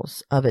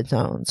principles of its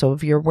own. So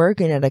if you're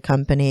working at a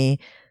company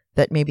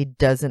that maybe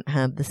doesn't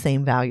have the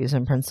same values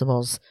and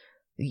principles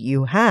that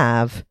you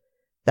have,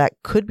 that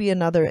could be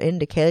another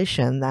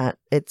indication that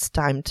it's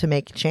time to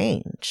make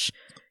change.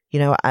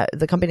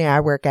 The company I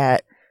work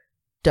at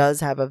does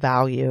have a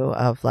value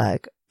of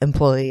like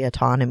employee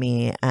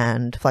autonomy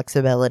and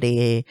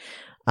flexibility,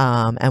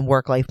 and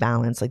work-life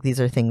balance. Like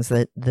these are things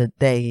that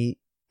they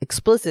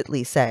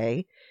explicitly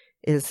say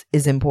is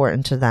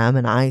important to them,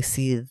 and I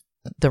see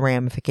the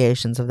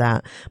ramifications of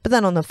that. But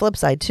then on the flip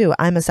side too,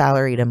 I'm a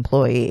salaried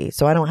employee,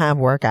 so I don't have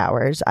work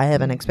hours. I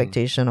have an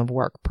expectation of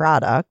work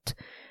product.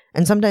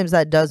 And sometimes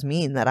that does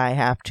mean that I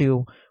have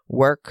to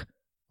work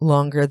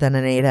longer than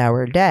an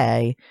 8-hour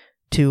day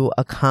to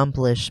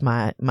accomplish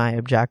my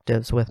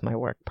objectives with my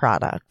work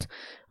product.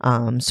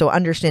 So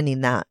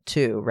understanding that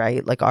too,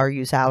 right? Like, are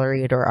you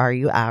salaried or are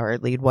you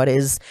hourly? What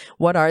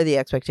are the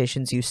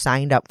expectations you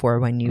signed up for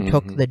when you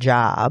took the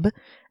job?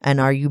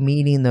 And are you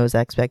meeting those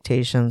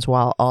expectations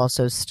while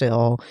also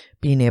still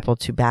being able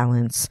to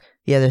balance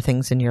the other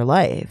things in your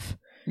life?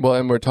 Well,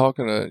 and we're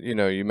talking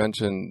you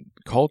mentioned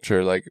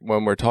culture, like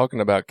when we're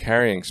talking about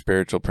carrying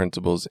spiritual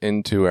principles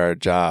into our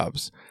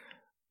jobs,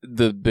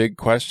 the big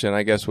question,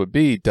 I guess, would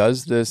be,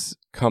 does this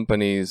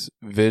company's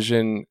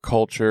vision,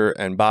 culture,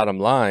 and bottom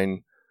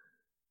line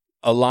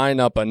align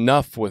up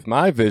enough with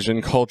my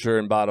vision, culture,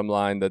 and bottom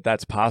line that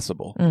that's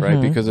possible, right?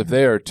 Because if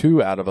they are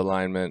too out of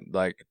alignment,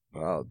 like,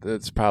 well,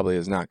 this probably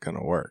is not going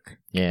to work.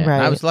 Yeah,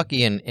 right. I was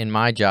lucky in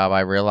my job.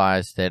 I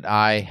realized that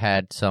I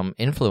had some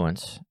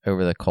influence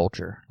over the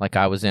culture. Like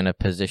I was in a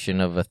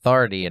position of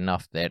authority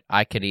enough that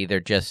I could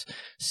either just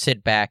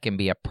sit back and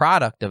be a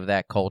product of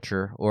that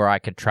culture, or I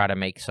could try to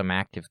make some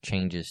active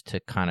changes to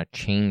kind of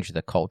change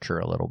the culture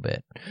a little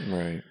bit.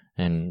 Right.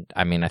 And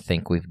I mean, I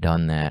think we've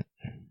done that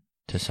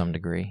to some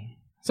degree.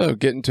 So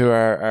getting to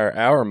our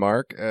hour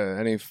mark,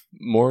 any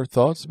more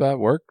thoughts about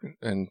work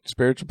and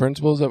spiritual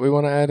principles that we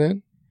want to add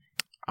in?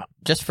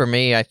 Just for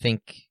me, I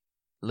think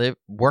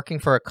working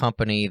for a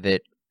company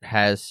that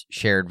has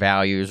shared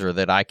values, or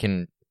that I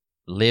can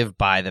live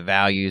by the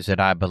values that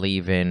I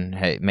believe in,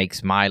 it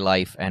makes my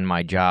life and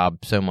my job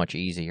so much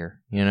easier.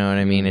 You know what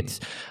I mean?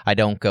 I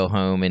don't go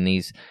home in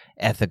these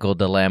ethical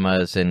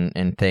dilemmas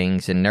and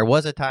things. And there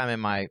was a time in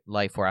my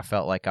life where I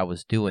felt like I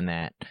was doing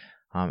that.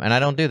 And I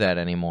don't do that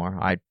anymore.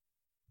 I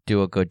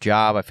do a good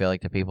job. I feel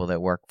like the people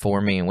that work for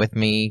me and with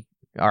me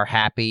are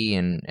happy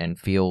and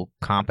feel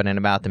competent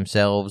about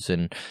themselves,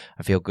 and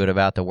I feel good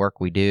about the work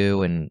we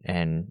do,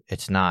 and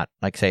it's not,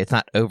 like I say, it's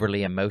not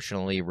overly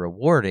emotionally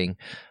rewarding,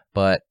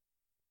 but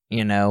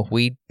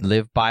we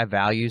live by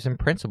values and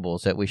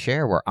principles that we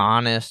share. We're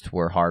honest,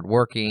 we're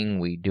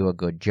hardworking, we do a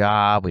good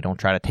job, we don't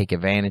try to take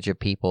advantage of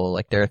people.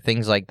 Like there are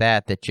things like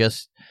that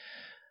just,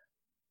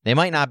 they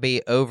might not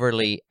be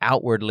overly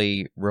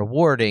outwardly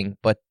rewarding,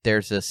 but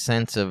there's a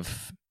sense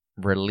of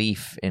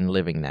relief in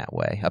living that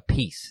way, a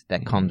peace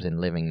that comes in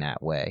living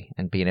that way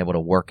and being able to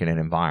work in an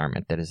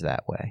environment that is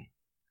that way.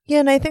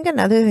 Yeah, and I think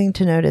another thing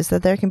to note is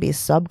that there can be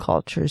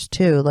subcultures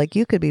too. Like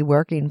you could be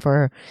working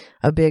for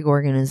a big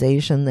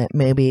organization that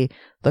maybe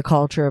the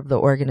culture of the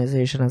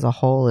organization as a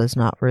whole is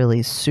not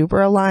really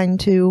super aligned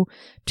to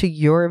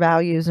your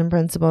values and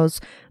principles,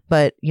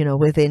 but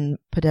within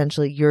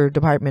potentially your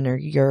department or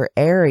your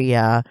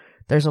area,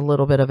 there's a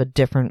little bit of a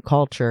different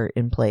culture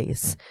in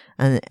place.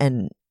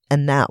 And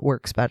and that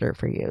works better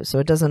for you. So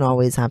it doesn't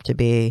always have to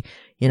be,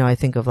 I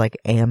think of like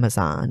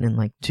Amazon and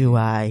like, do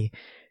I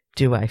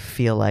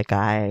feel like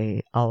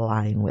I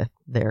align with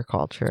their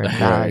culture and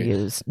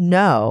values?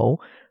 No,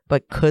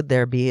 but could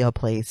there be a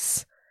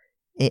place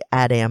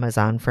at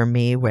Amazon for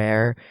me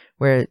where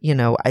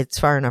it's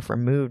far enough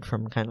removed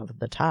from kind of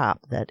the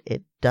top that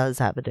it does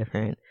have a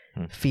different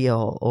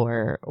feel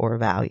or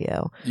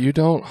value? You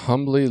don't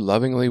humbly,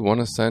 lovingly want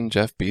to send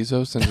Jeff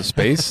Bezos into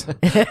space?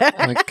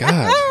 My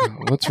God,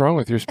 what's wrong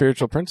with your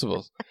spiritual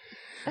principles?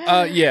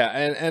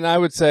 And I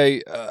would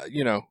say,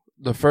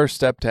 the first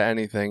step to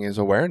anything is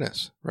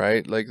awareness,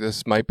 right? Like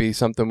this might be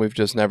something we've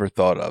just never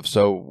thought of.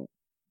 So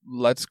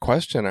let's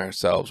question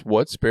ourselves.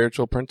 What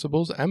spiritual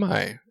principles am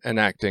I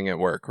enacting at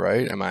work,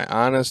 right? Am I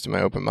honest? Am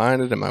I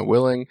open-minded? Am I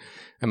willing?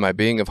 Am I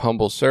being of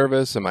humble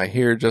service? Am I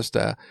here just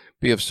to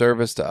be of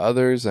service to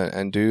others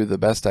and do the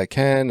best I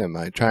can? Am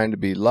I trying to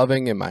be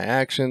loving in my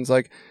actions?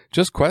 Like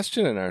just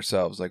questioning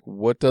ourselves, like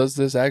what does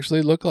this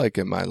actually look like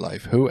in my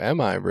life? Who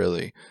am I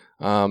really?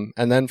 And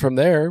then from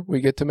there,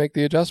 we get to make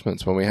the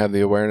adjustments when we have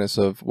the awareness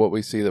of what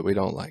we see that we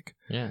don't like.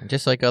 Yeah,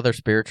 just like other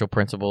spiritual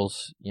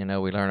principles, we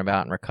learn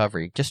about in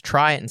recovery. Just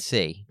try it and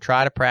see.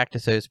 Try to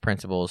practice those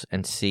principles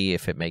and see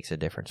if it makes a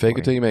difference. Fake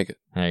it till you make it.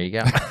 There you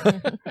go.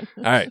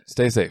 All right,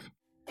 stay safe.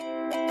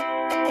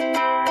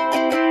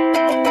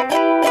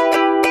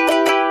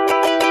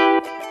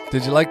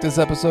 Did you like this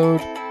episode?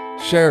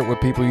 Share it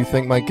with people you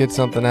think might get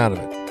something out of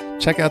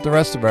it. Check out the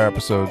rest of our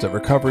episodes at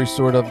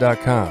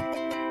recoverysortof.com.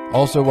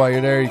 Also, while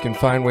you're there, you can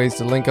find ways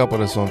to link up with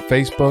us on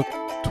Facebook,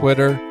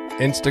 Twitter,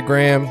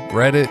 Instagram,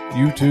 Reddit,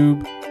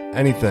 YouTube,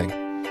 anything.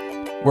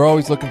 We're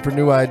always looking for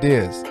new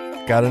ideas.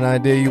 Got an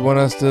idea you want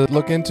us to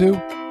look into?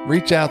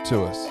 Reach out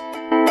to us.